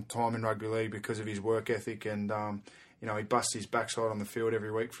lasted a long time in rugby league because of his work ethic, and he busts his backside on the field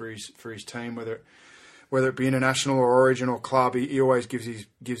every week for his team, whether it be international or Origin or club. He always gives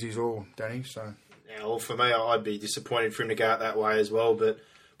his all, Danny. So Yeah, well, for me, I'd be disappointed for him to go out that way as well. But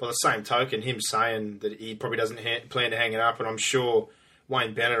by the same token, him saying that he probably doesn't plan to hang it up, and I'm sure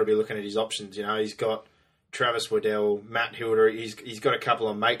Wayne Bennett will be looking at his options. You know, he's got Travis Waddell, Matt Hilder. He's got a couple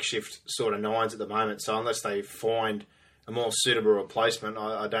of makeshift sort of nines at the moment. So unless they find a more suitable replacement,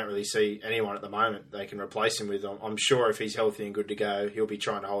 I don't really see anyone at the moment they can replace him with. I'm sure if he's healthy and good to go, he'll be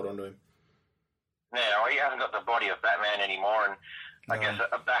trying to hold on to him. Yeah, he hasn't got the body of Batman anymore, and I guess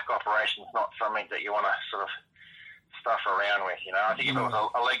a back operation is not something that you want to sort of stuff around with. You know, I think if it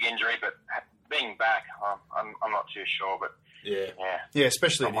was a leg injury, but being back, I'm not too sure. But yeah,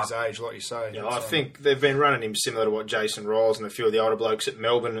 especially at his age, like you say. Yeah, I think they've been running him similar to what Jason Riles and a few of the older blokes at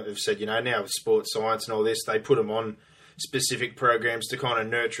Melbourne have said. You know, now with sports science and all this, they put him on specific programs to kind of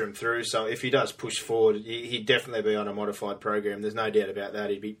nurture him through. So if he does push forward, he'd definitely be on a modified program. There's no doubt about that.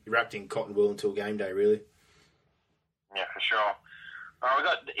 He'd be wrapped in cotton wool until game day, really. Yeah, for sure. We've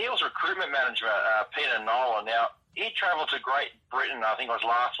got the Eels recruitment manager, Peter Nolan. Now, he travelled to Great Britain, I think it was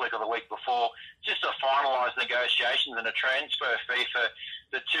last week or the week before, just to finalise negotiations and a transfer fee for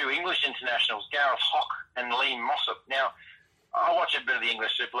the two English internationals, Gareth Hock and Lee Mossop. Now, I watch a bit of the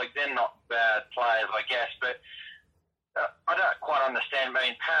English Super League. They're not bad players, I guess, but I don't quite understand. I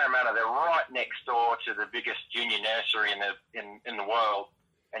mean, Parramatta, they're right next door to the biggest junior nursery in the world,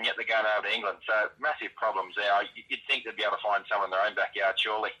 and yet they're going over to England. So massive problems there. You'd think they'd be able to find some in their own backyard,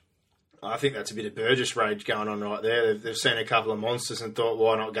 surely. I think that's a bit of Burgess rage going on right there. They've seen a couple of monsters and thought,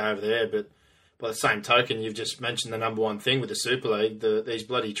 why not go over there? But by the same token, you've just mentioned the number one thing with the Super League, these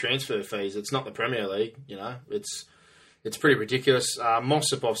bloody transfer fees. It's not the Premier League, you know. It's pretty ridiculous.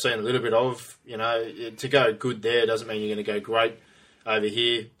 Mossop I've seen a little bit of. You know, to go good there doesn't mean you're going to go great over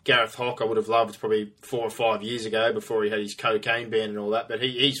here. Gareth Hock I would have loved probably 4 or 5 years ago before he had his cocaine ban and all that, but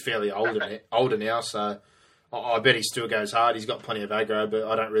he's fairly older now, so I bet he still goes hard. He's got plenty of aggro, but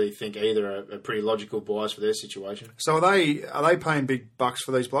I don't really think either are pretty logical buys for their situation. So are they paying big bucks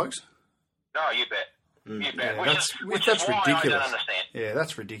for these blokes? No, you bet. You bet. Yeah, which that's is why ridiculous. I don't understand. Yeah,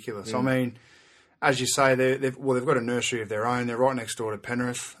 that's ridiculous. I mean, as you say, they've got a nursery of their own. They're right next door to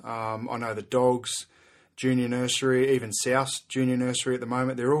Penrith. I know the Dogs junior nursery, even South's junior nursery at the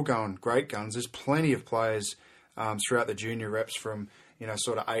moment. They're all going great guns. There's plenty of players throughout the junior reps from, you know,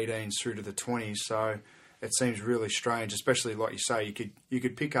 sort of 18s through to the 20s. So it seems really strange, especially like you say, you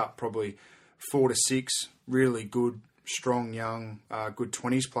could pick up probably 4 to 6 really good, strong, young, good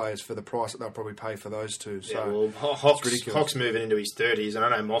 20s players for the price that they'll probably pay for those two. So yeah, well, Hock's moving into his 30s, and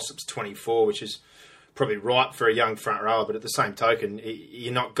I know Mossop's 24, which is probably right for a young front rower, but at the same token,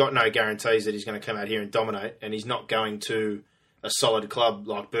 you're not got no guarantees that he's going to come out here and dominate, and he's not going to a solid club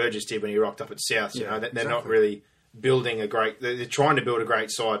like Burgess did when he rocked up at South. You know, they're not really building a great. They're trying to build a great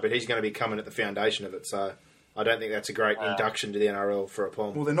side, but he's going to be coming at the foundation of it. So I don't think that's a great induction to the NRL for a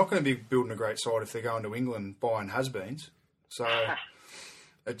Pom. Well, they're not going to be building a great side if they're going to England buying has-beens. So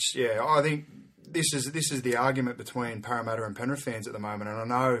it's I think this is the argument between Parramatta and Penrith fans at the moment, and I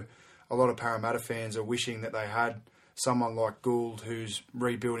know a lot of Parramatta fans are wishing that they had someone like Gould, who's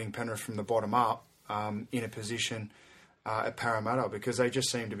rebuilding Penrith from the bottom up, in a position at Parramatta, because they just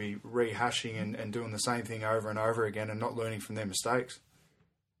seem to be rehashing and doing the same thing over and over again and not learning from their mistakes.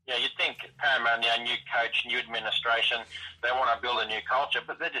 Yeah, you'd think Parramatta, new coach, new administration, they want to build a new culture,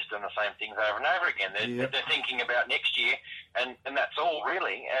 but they're just doing the same things over and over again. They're thinking about next year, and that's all,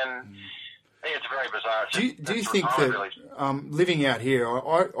 really. And yeah, it's very bizarre. Do you think that living out here,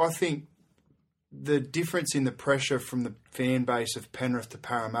 I think the difference in the pressure from the fan base of Penrith to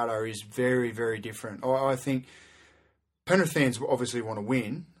Parramatta is very, very different. I think Penrith fans obviously want to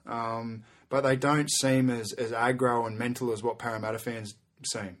win, but they don't seem as aggro and mental as what Parramatta fans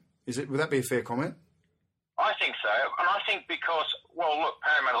seem. Would that be a fair comment? I think so, and I think because, well, look,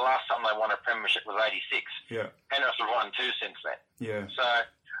 Parramatta last time they won a premiership was 86. Yeah. Penrith have won 2 since then. Yeah. So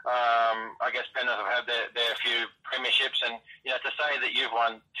I guess Penrith have had their few premierships, and to say that you've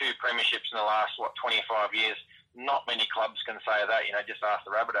won 2 premierships in the last 25 years, not many clubs can say that. Just ask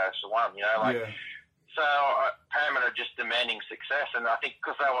the Rabbitohs for one. So Parramatta are just demanding success, and I think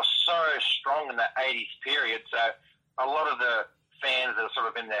because they were so strong in that 80s period, so a lot of the fans that are sort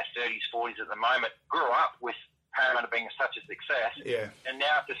of in their 30s, 40s at the moment grew up with Parramatta being such a success. Yeah. And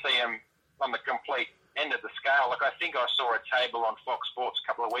now to see them on the complete end of the scale, like I think I saw a table on Fox Sports a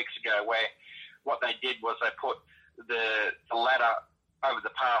couple of weeks ago where what they did was they put the ladder over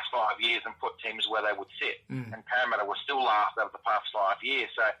the past 5 years and put teams where they would sit. And Parramatta was still last over the past 5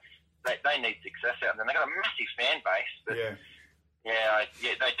 years. So they need success out there. They've got a massive fan base. But yeah,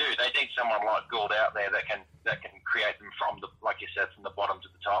 they do. They need someone like Gould out there that can create them from like you said, from the bottom to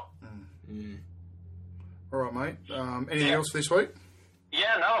the top. All right, mate. Anything else for this week?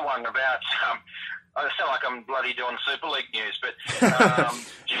 Yeah, another one about I sound like I'm bloody doing Super League news, but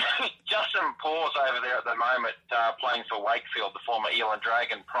Justin Pauw's over there at the moment playing for Wakefield, the former Eel and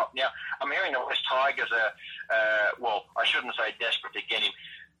Dragon prop. Now, I'm hearing the West Tigers are, well, I shouldn't say desperate to get him.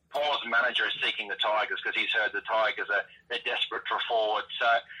 Pauw's manager is seeking the Tigers because he's heard the Tigers they're desperate for forward. So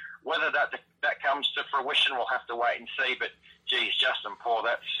whether that comes to fruition, we'll have to wait and see. But, geez, Justin Pauw,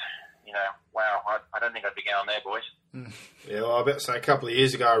 that's, wow, I don't think I'd be going there, boys. Yeah, well, I bet say a couple of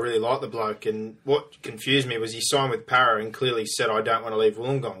years ago I really liked the bloke, and what confused me was he signed with Para and clearly said, I don't want to leave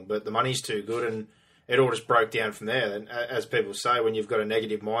Wollongong, but the money's too good, and it all just broke down from there. And as people say, when you've got a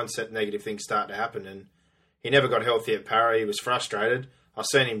negative mindset, negative things start to happen, and he never got healthy at Para. He was frustrated. I've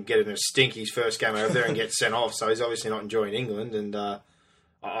seen him get in a stink his first game over there and get sent off, so he's obviously not enjoying England, and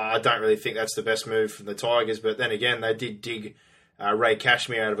I don't really think that's the best move from the Tigers. But then again, they did dig Ray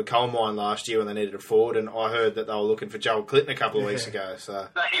Cashmere out of a coal mine last year when they needed a forward, and I heard that they were looking for Joel Clinton a couple of weeks ago. So,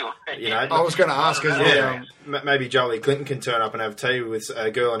 I was going to ask as well. Maybe Jolie Clinton can turn up and have tea with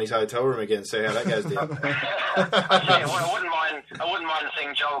a girl in his hotel room again. See how that goes down. I wouldn't mind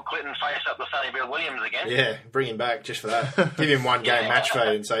seeing Joel Clinton face up to Sonny Bill Williams again. Yeah, bring him back just for that. Give him one game match fee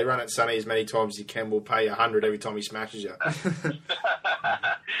and say, run at Sonny as many times as you can. We'll pay you 100 every time he smashes you.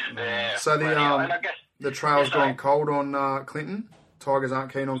 Yeah. So the trail's gone cold on Clinton. Tigers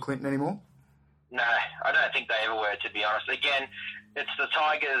aren't keen on Clinton anymore? No, I don't think they ever were, to be honest. Again, it's the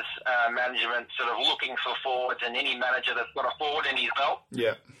Tigers management sort of looking for forwards, and any manager that's got a forward in his belt,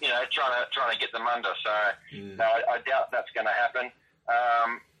 trying to get them under. So, no, I doubt that's going to happen.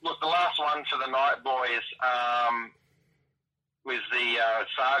 Look, the last one for the night, boys, was the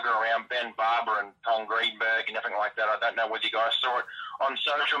saga around Ben Barber and Tom Greenberg and everything like that. I don't know whether you guys saw it on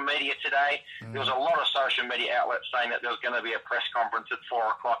social media today. There was a lot of social media outlets saying that there was going to be a press conference at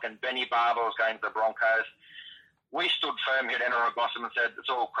 4 o'clock and Benny Barber was going to the Broncos. We stood firm here at NRL Gossip and said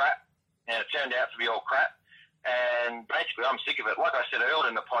it's all crap, and it turned out to be all crap. And basically, I'm sick of it. Like I said earlier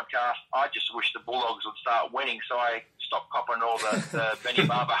in the podcast, I just wish the Bulldogs would start winning so I stop copping all the Benny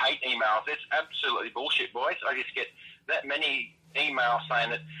Barber hate emails. It's absolutely bullshit, boys. I just get that many emails saying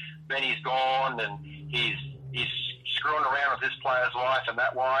that Benny's gone and he's screwing around with this player's wife and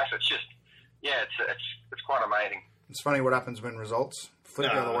that wife. It's just, it's quite amazing. It's funny what happens when results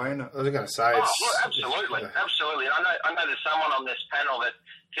flip the other way, isn't it? I was going to say, absolutely. I know there's someone on this panel that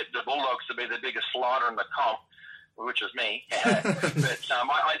tipped the Bulldogs to be the biggest slider in the comp, which was me. But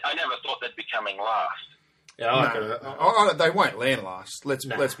I never thought they'd be coming last. Yeah, they won't land last.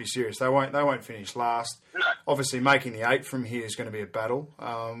 Let's be serious. They won't finish last. No. Obviously, making the 8 from here is going to be a battle.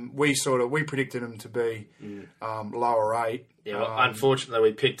 We predicted them to be lower 8. Yeah, well, unfortunately,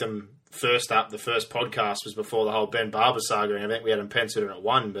 we picked them first up. The first podcast was before the whole Ben Barber saga and everything. We had them penciled in at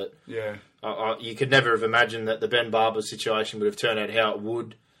 1, but you could never have imagined that the Ben Barber situation would have turned out how it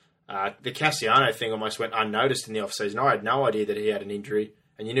would. The Cassiano thing almost went unnoticed in the off-season. I had no idea that he had an injury.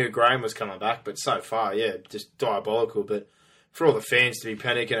 And you knew Graham was coming back, but so far, just diabolical. But for all the fans to be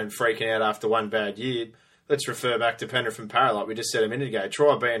panicking and freaking out after one bad year, let's refer back to Penrith and Para, like we just said a minute ago.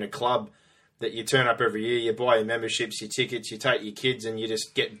 Try being a club that you turn up every year, you buy your memberships, your tickets, you take your kids, and you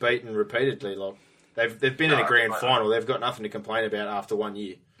just get beaten repeatedly. Like they've been in a grand final. They've got nothing to complain about after 1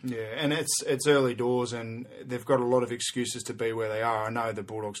 year. Yeah, and it's early doors, and they've got a lot of excuses to be where they are. I know the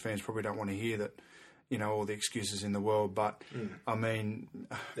Bulldogs fans probably don't want to hear that. All the excuses in the world, but I mean,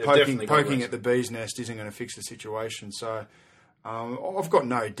 poking at the bee's nest isn't going to fix the situation. So I've got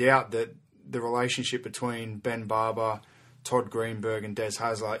no doubt that the relationship between Ben Barber, Todd Greenberg, and Des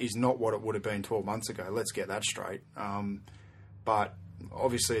Hasler is not what it would have been 12 months ago. Let's get that straight. But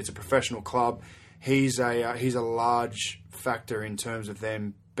obviously, it's a professional club. He's a large factor in terms of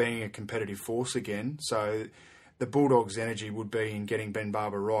them being a competitive force again. So the Bulldogs' energy would be in getting Ben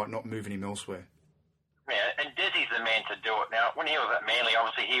Barber right, not moving him elsewhere. Yeah, and Desi's the man to do it. Now, when he was at Manly,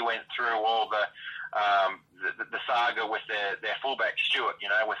 obviously he went through all the saga with their fullback Stewart,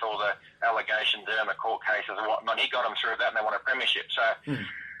 with all the allegations there and the court cases and whatnot. He got them through that and they won a premiership. So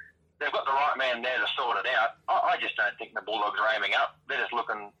they've got the right man there to sort it out. I just don't think the Bulldogs are aiming up. They're just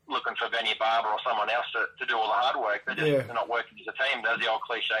looking for Benny Barber or someone else to do all the hard work. They're not working as a team, as the old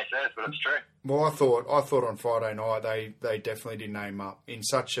cliche says, but it's true. Well, I thought on Friday night they definitely didn't aim up in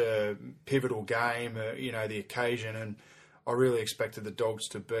such a pivotal game, the occasion, and I really expected the Dogs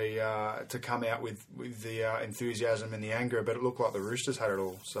to be to come out with the enthusiasm and the anger, but it looked like the Roosters had it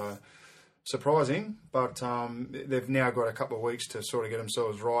all. So surprising, but they've now got a couple of weeks to sort of get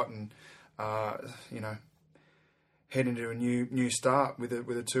themselves right and head into a new start with a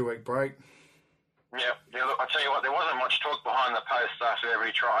 2-week break. Yeah, I'll tell you what, there wasn't much talk behind the post after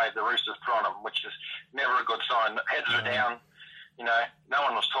every try the Roosters put on them, which is never a good sign. Heads were down. no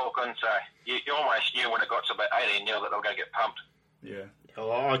one was talking, so you almost knew when it got to about 18-0 that they were going to get pumped. Yeah.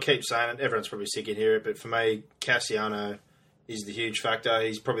 Well, I keep saying it. Everyone's probably sick of hearing it, but for me, Cassiano is the huge factor.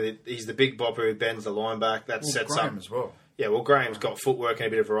 He's the big bopper who bends the line back. That sets Graham up as well. Yeah, well, Graham's got footwork and a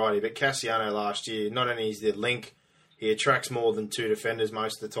bit of variety, but Cassiano last year, not only is the link, he attracts more than two defenders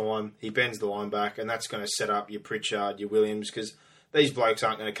most of the time. He bends the line back, and that's going to set up your Pritchard, your Williams, because these blokes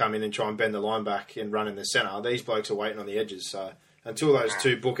aren't going to come in and try and bend the line back and run in the centre. These blokes are waiting on the edges, so until those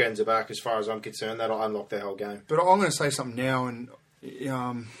two bookends are back, as far as I'm concerned, that'll unlock their whole game. But I'm going to say something now, and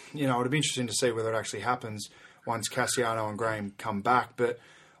it'll be interesting to see whether it actually happens once Cassiano and Graham come back. But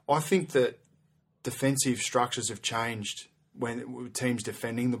I think that defensive structures have changed when teams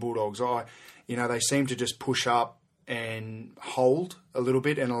defending the Bulldogs. They seem to just push up and hold a little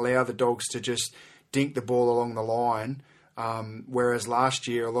bit and allow the Dogs to just dink the ball along the line. Whereas last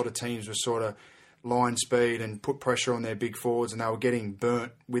year, a lot of teams were sort of line speed and put pressure on their big forwards, and they were getting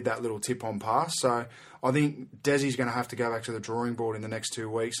burnt with that little tip-on pass. So I think Desi's going to have to go back to the drawing board in the next 2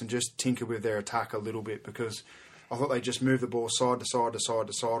 weeks and just tinker with their attack a little bit, because I thought they just moved the ball side to side to side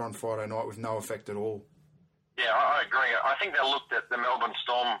to side on Friday night with no effect at all. Yeah, I agree. I think they looked at the Melbourne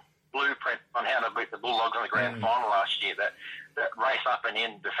Storm blueprint on how to beat the Bulldogs in the grand final last year. That race up and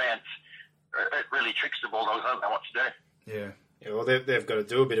in defence, it really tricks the Bulldogs. I don't know what to do. Yeah, well, they've got to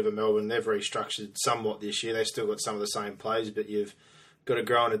do a bit of a Melbourne. They've restructured somewhat this year. They've still got some of the same plays, but you've got to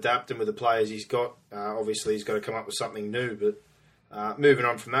grow and adapt them with the players he's got. Obviously, he's got to come up with something new. But moving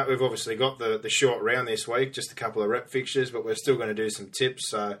on from that, we've obviously got the short round this week, just a couple of rep fixtures, but we're still going to do some tips.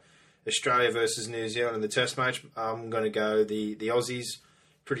 So Australia versus New Zealand in the Test match. I'm going to go the Aussies.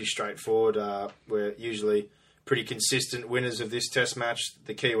 Pretty straightforward. We're usually pretty consistent winners of this Test match.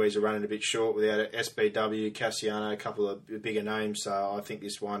 The Kiwis are running a bit short without SBW, Cassiano, a couple of bigger names. So I think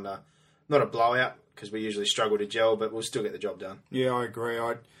this one, not a blowout, because we usually struggle to gel, but we'll still get the job done. Yeah, I agree.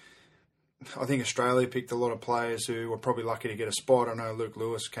 I think Australia picked a lot of players who were probably lucky to get a spot. I know Luke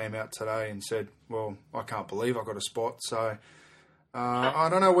Lewis came out today and said, well, I can't believe I got a spot. So I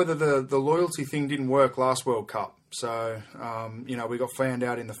don't know whether the loyalty thing didn't work last World Cup. So, we got found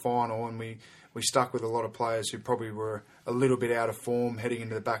out in the final, and we stuck with a lot of players who probably were a little bit out of form heading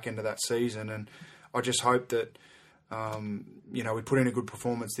into the back end of that season. And I just hope that, we put in a good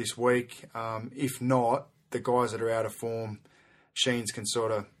performance this week. If not, the guys that are out of form, Sheens can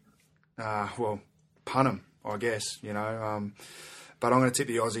sort of, pun them, I guess, But I'm going to tip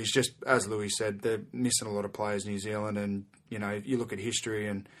the Aussies. Just as Louis said, they're missing a lot of players, New Zealand, and, you look at history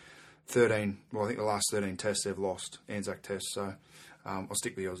and I think the last 13 tests they've lost, Anzac tests, so I'll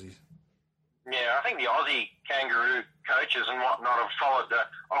stick with the Aussies. Yeah, I think the Aussie kangaroo coaches and whatnot have followed the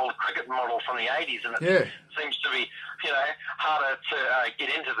old cricket model from the 80s, and it seems to be, harder to get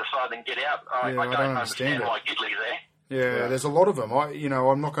into the side than get out. I don't understand why Gidley's there. Yeah, there's a lot of them.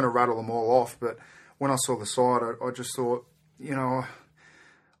 I'm not going to rattle them all off, but when I saw the side, I just thought, I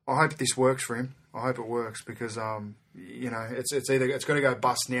hope this works for him. I hope it works, because it's got to go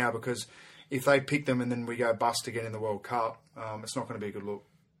bust now, because if they pick them and then we go bust again in the World Cup, it's not going to be a good look.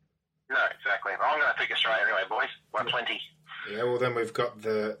 No, exactly. I'm going to pick Australia anyway, boys. 120. Yeah, well, then we've got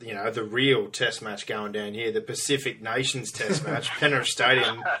the real Test match going down here, the Pacific Nations Test match, Penrith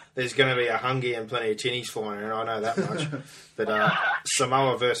Stadium. There's going to be a hungy and plenty of tinnies flying around. I know that much. But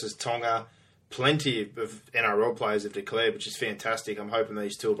Samoa versus Tonga. Plenty of NRL players have declared, which is fantastic. I'm hoping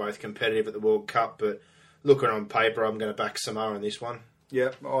these two are both competitive at the World Cup, but looking on paper, I'm going to back Samoa in this one.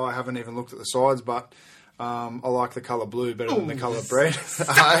 Yeah, I haven't even looked at the sides, but I like the colour blue better than the colour red.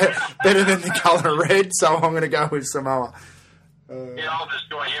 Better than the colour red, so I'm going to go with Samoa. I'll just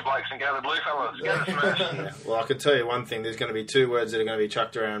join you blokes and go the blue fellas. Go the Smurfs. Well, I can tell you one thing. There's going to be two words that are going to be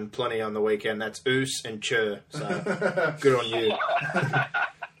chucked around plenty on the weekend. That's oos and chur. So good on you.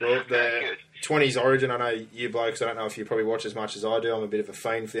 Well, the 20s Origin, I know you blokes, I don't know if you probably watch as much as I do. I'm a bit of a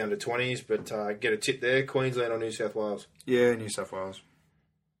fiend for the under-20s, but get a tip there, Queensland or New South Wales? Yeah, New South Wales.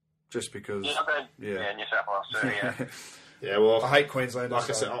 Just because... Yeah, New South Wales too, yeah. Yeah, well, I hate Queensland. Like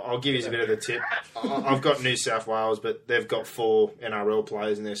I said, I'll give you a bit of the tip. I've got New South Wales, but they've got 4 NRL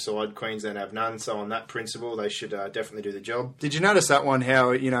players in their side. Queensland have none, so on that principle, they should definitely do the job. Did you notice that one,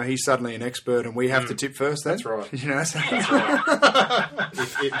 how, he's suddenly an expert and we have to tip first then? That's right. Did you notice that?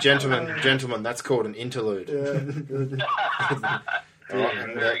 That's right. Gentlemen, that's called an interlude. Yeah.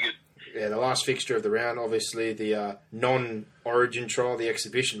 Very good. Yeah, the last fixture of the round, obviously the non-Origin trial, the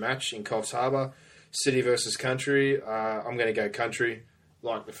exhibition match in Coffs Harbour. City versus Country. I'm going to go Country.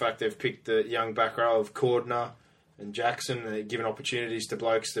 Like the fact they've picked the young back row of Cordner and Jackson, and they're giving opportunities to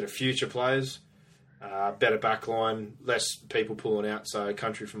blokes that are future players. better backline, less people pulling out. So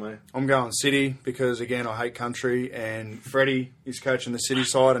Country for me. I'm going City because, again, I hate Country, and Freddie is coaching the City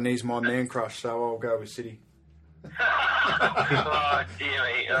side, and he's my man crush, so I'll go with City. Oh, dear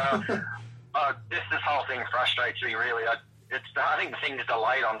me. This whole thing frustrates me, really. I think the thing is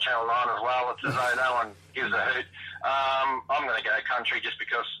delayed on Channel 9 as well. It's as though no one gives a hoot. I'm going to go Country just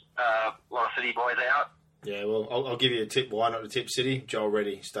because a lot of City boys out. Yeah, well, I'll give you a tip. Why not to tip City? Joel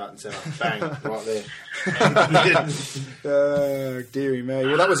Reddy, starting centre. Bang, right there. Dearie me.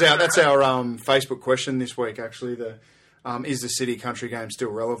 Well, that's our Facebook question this week, actually. Is the City Country game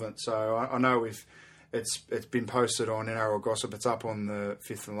still relevant? So I know it's been posted on NRL Gossip. It's up on the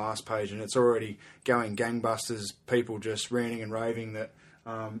fifth and last page, and it's already going gangbusters. People just ranting and raving that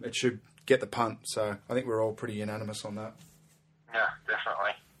it should get the punt. So I think we're all pretty unanimous on that. Yeah,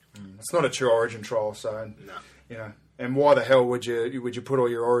 definitely. It's not a true Origin trial, so no. You know. And why the hell would you put all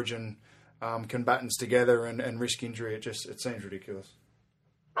your Origin combatants together and risk injury? It seems ridiculous.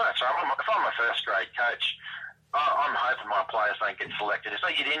 Well, that's right. If I'm a first grade coach, I'm hoping my players don't get selected. If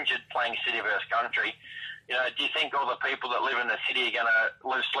they get injured playing City versus Country, do you think all the people that live in the city are going to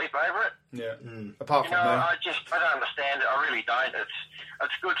lose sleep over it? Yeah. Apart from that, I don't understand it. I really don't.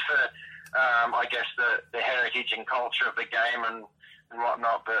 It's good for, I guess, the heritage and culture of the game and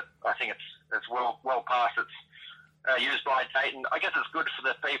whatnot. But I think it's well past its used by date. And I guess it's good for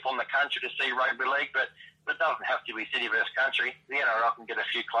the people in the country to see rugby league, but it doesn't have to be City versus Country. The NRL can get a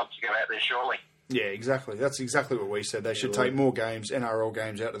few clubs to go out there, surely. Yeah, exactly. That's exactly what we said. They should take more games, NRL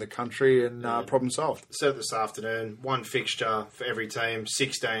games, out of the country, and problem solved. Said this afternoon, one fixture for every team,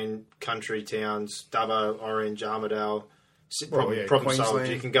 16 country towns, Dubbo, Orange, Armidale, problem solved.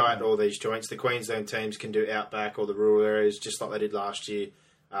 You can go out to all these joints. The Queensland teams can do outback or the rural areas, just like they did last year.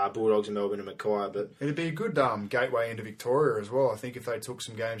 Bulldogs in Melbourne and Mackay. But it'd be a good gateway into Victoria as well. I think if they took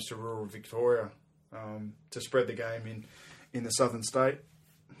some games to rural Victoria to spread the game in the southern state.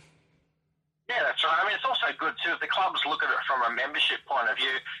 Yeah, that's right. I mean, it's also good, too, if the clubs look at it from a membership point of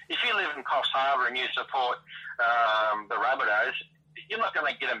view. If you live in Coffs Harbour and you support the Rabbitohs, you're not going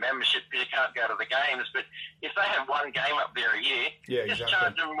to get a membership because you can't go to the games. But if they have one game up there a year, just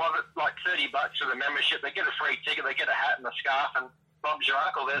charge them like $30 for the membership. They get a free ticket, they get a hat and a scarf, and Bob's your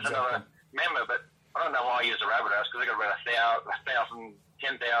uncle. There's another member. But I don't know why I use the Rabbitohs because they've got about 1,000,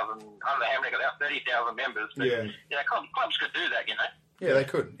 10,000, I don't know how many, they've got about 30,000 members. But, clubs could do that, Yeah, they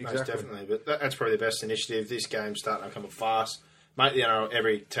could. Exactly. Most definitely. But that's probably the best initiative. This game's starting to become a farce. Make the NRL,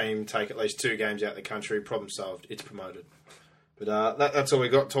 every team take at least 2 games out of the country. Problem solved. It's promoted. But that's all we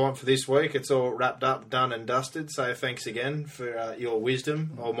got time for this week. It's all wrapped up, done and dusted. So thanks again for your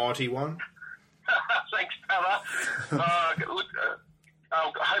wisdom, Almighty One. Thanks, fella.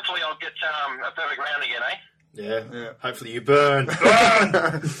 Hopefully I'll get a perfect round again, eh? Yeah. Hopefully you burn.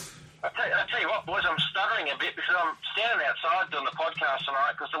 I tell you what, boys, I'm stuttering a bit because I'm standing outside doing the podcast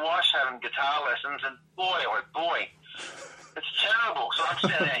tonight because the wife's having guitar lessons, and boy, it's terrible. So I'm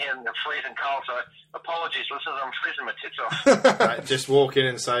standing out here in the freezing cold, so apologies, listeners, I'm freezing my tits off. Right, just walk in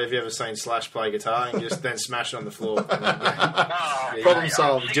and say, have you ever seen Slash play guitar? And just then smash it on the floor. Problem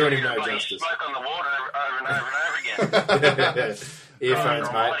solved. Doing him no justice. Smoke on the water over and over and over again.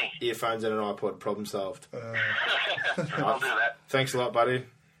 Earphones, mate. Earphones and an iPod. Problem solved. I'll do that. Thanks a lot, buddy.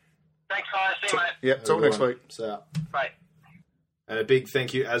 Thanks, guys. See you, mate. Yep, talk next week. So, bye. And a big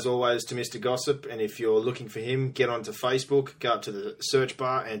thank you, as always, to Mr. Gossip. And if you're looking for him, get onto Facebook, go up to the search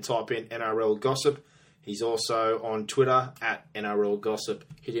bar and type in NRL Gossip. He's also on Twitter, at NRL Gossip.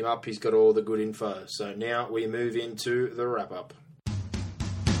 Hit him up. He's got all the good info. So now we move into the wrap-up.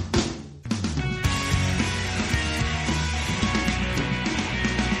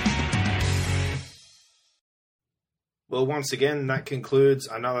 Well, once again, that concludes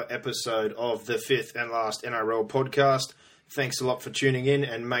another episode of the 5th and last NRL podcast. Thanks a lot for tuning in,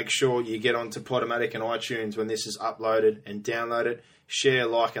 and make sure you get onto Podomatic and iTunes when this is uploaded and download it. Share,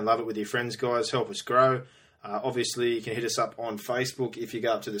 like, and love it with your friends, guys. Help us grow. Obviously, you can hit us up on Facebook. If you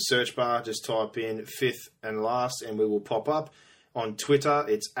go up to the search bar, just type in 5th and last, and we will pop up. On Twitter,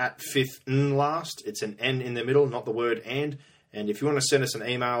 it's at 5th and last. It's an N in the middle, not the word and. And if you want to send us an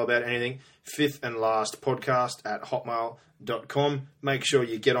email about anything, 5th and last podcast at hotmail.com. Make sure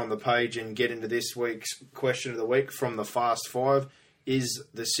you get on the page and get into this week's question of the week from the Fast Five. Is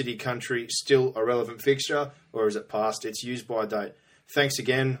the City Country still a relevant fixture, or is it past its use by date? Thanks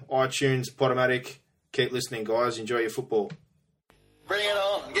again. iTunes, Podomatic. Keep listening, guys. Enjoy your football. Bring it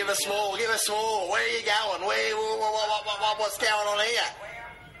on. Give us more. Give us more. Where are you going? What's going on here?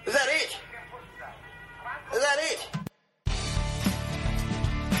 Is that it? Is that it?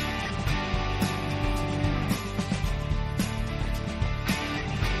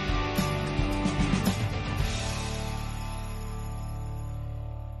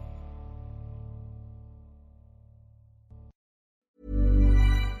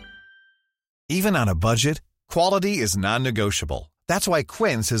 Even on a budget, quality is non-negotiable. That's why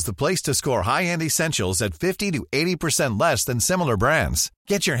Quince is the place to score high-end essentials at 50 to 80% less than similar brands.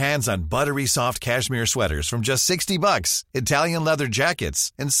 Get your hands on buttery soft cashmere sweaters from just $60, Italian leather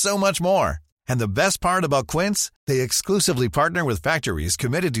jackets, and so much more. And the best part about Quince, they exclusively partner with factories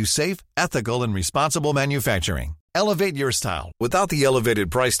committed to safe, ethical, and responsible manufacturing. Elevate your style without the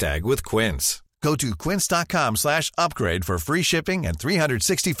elevated price tag with Quince. Go to quince.com/upgrade for free shipping and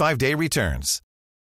 365-day returns.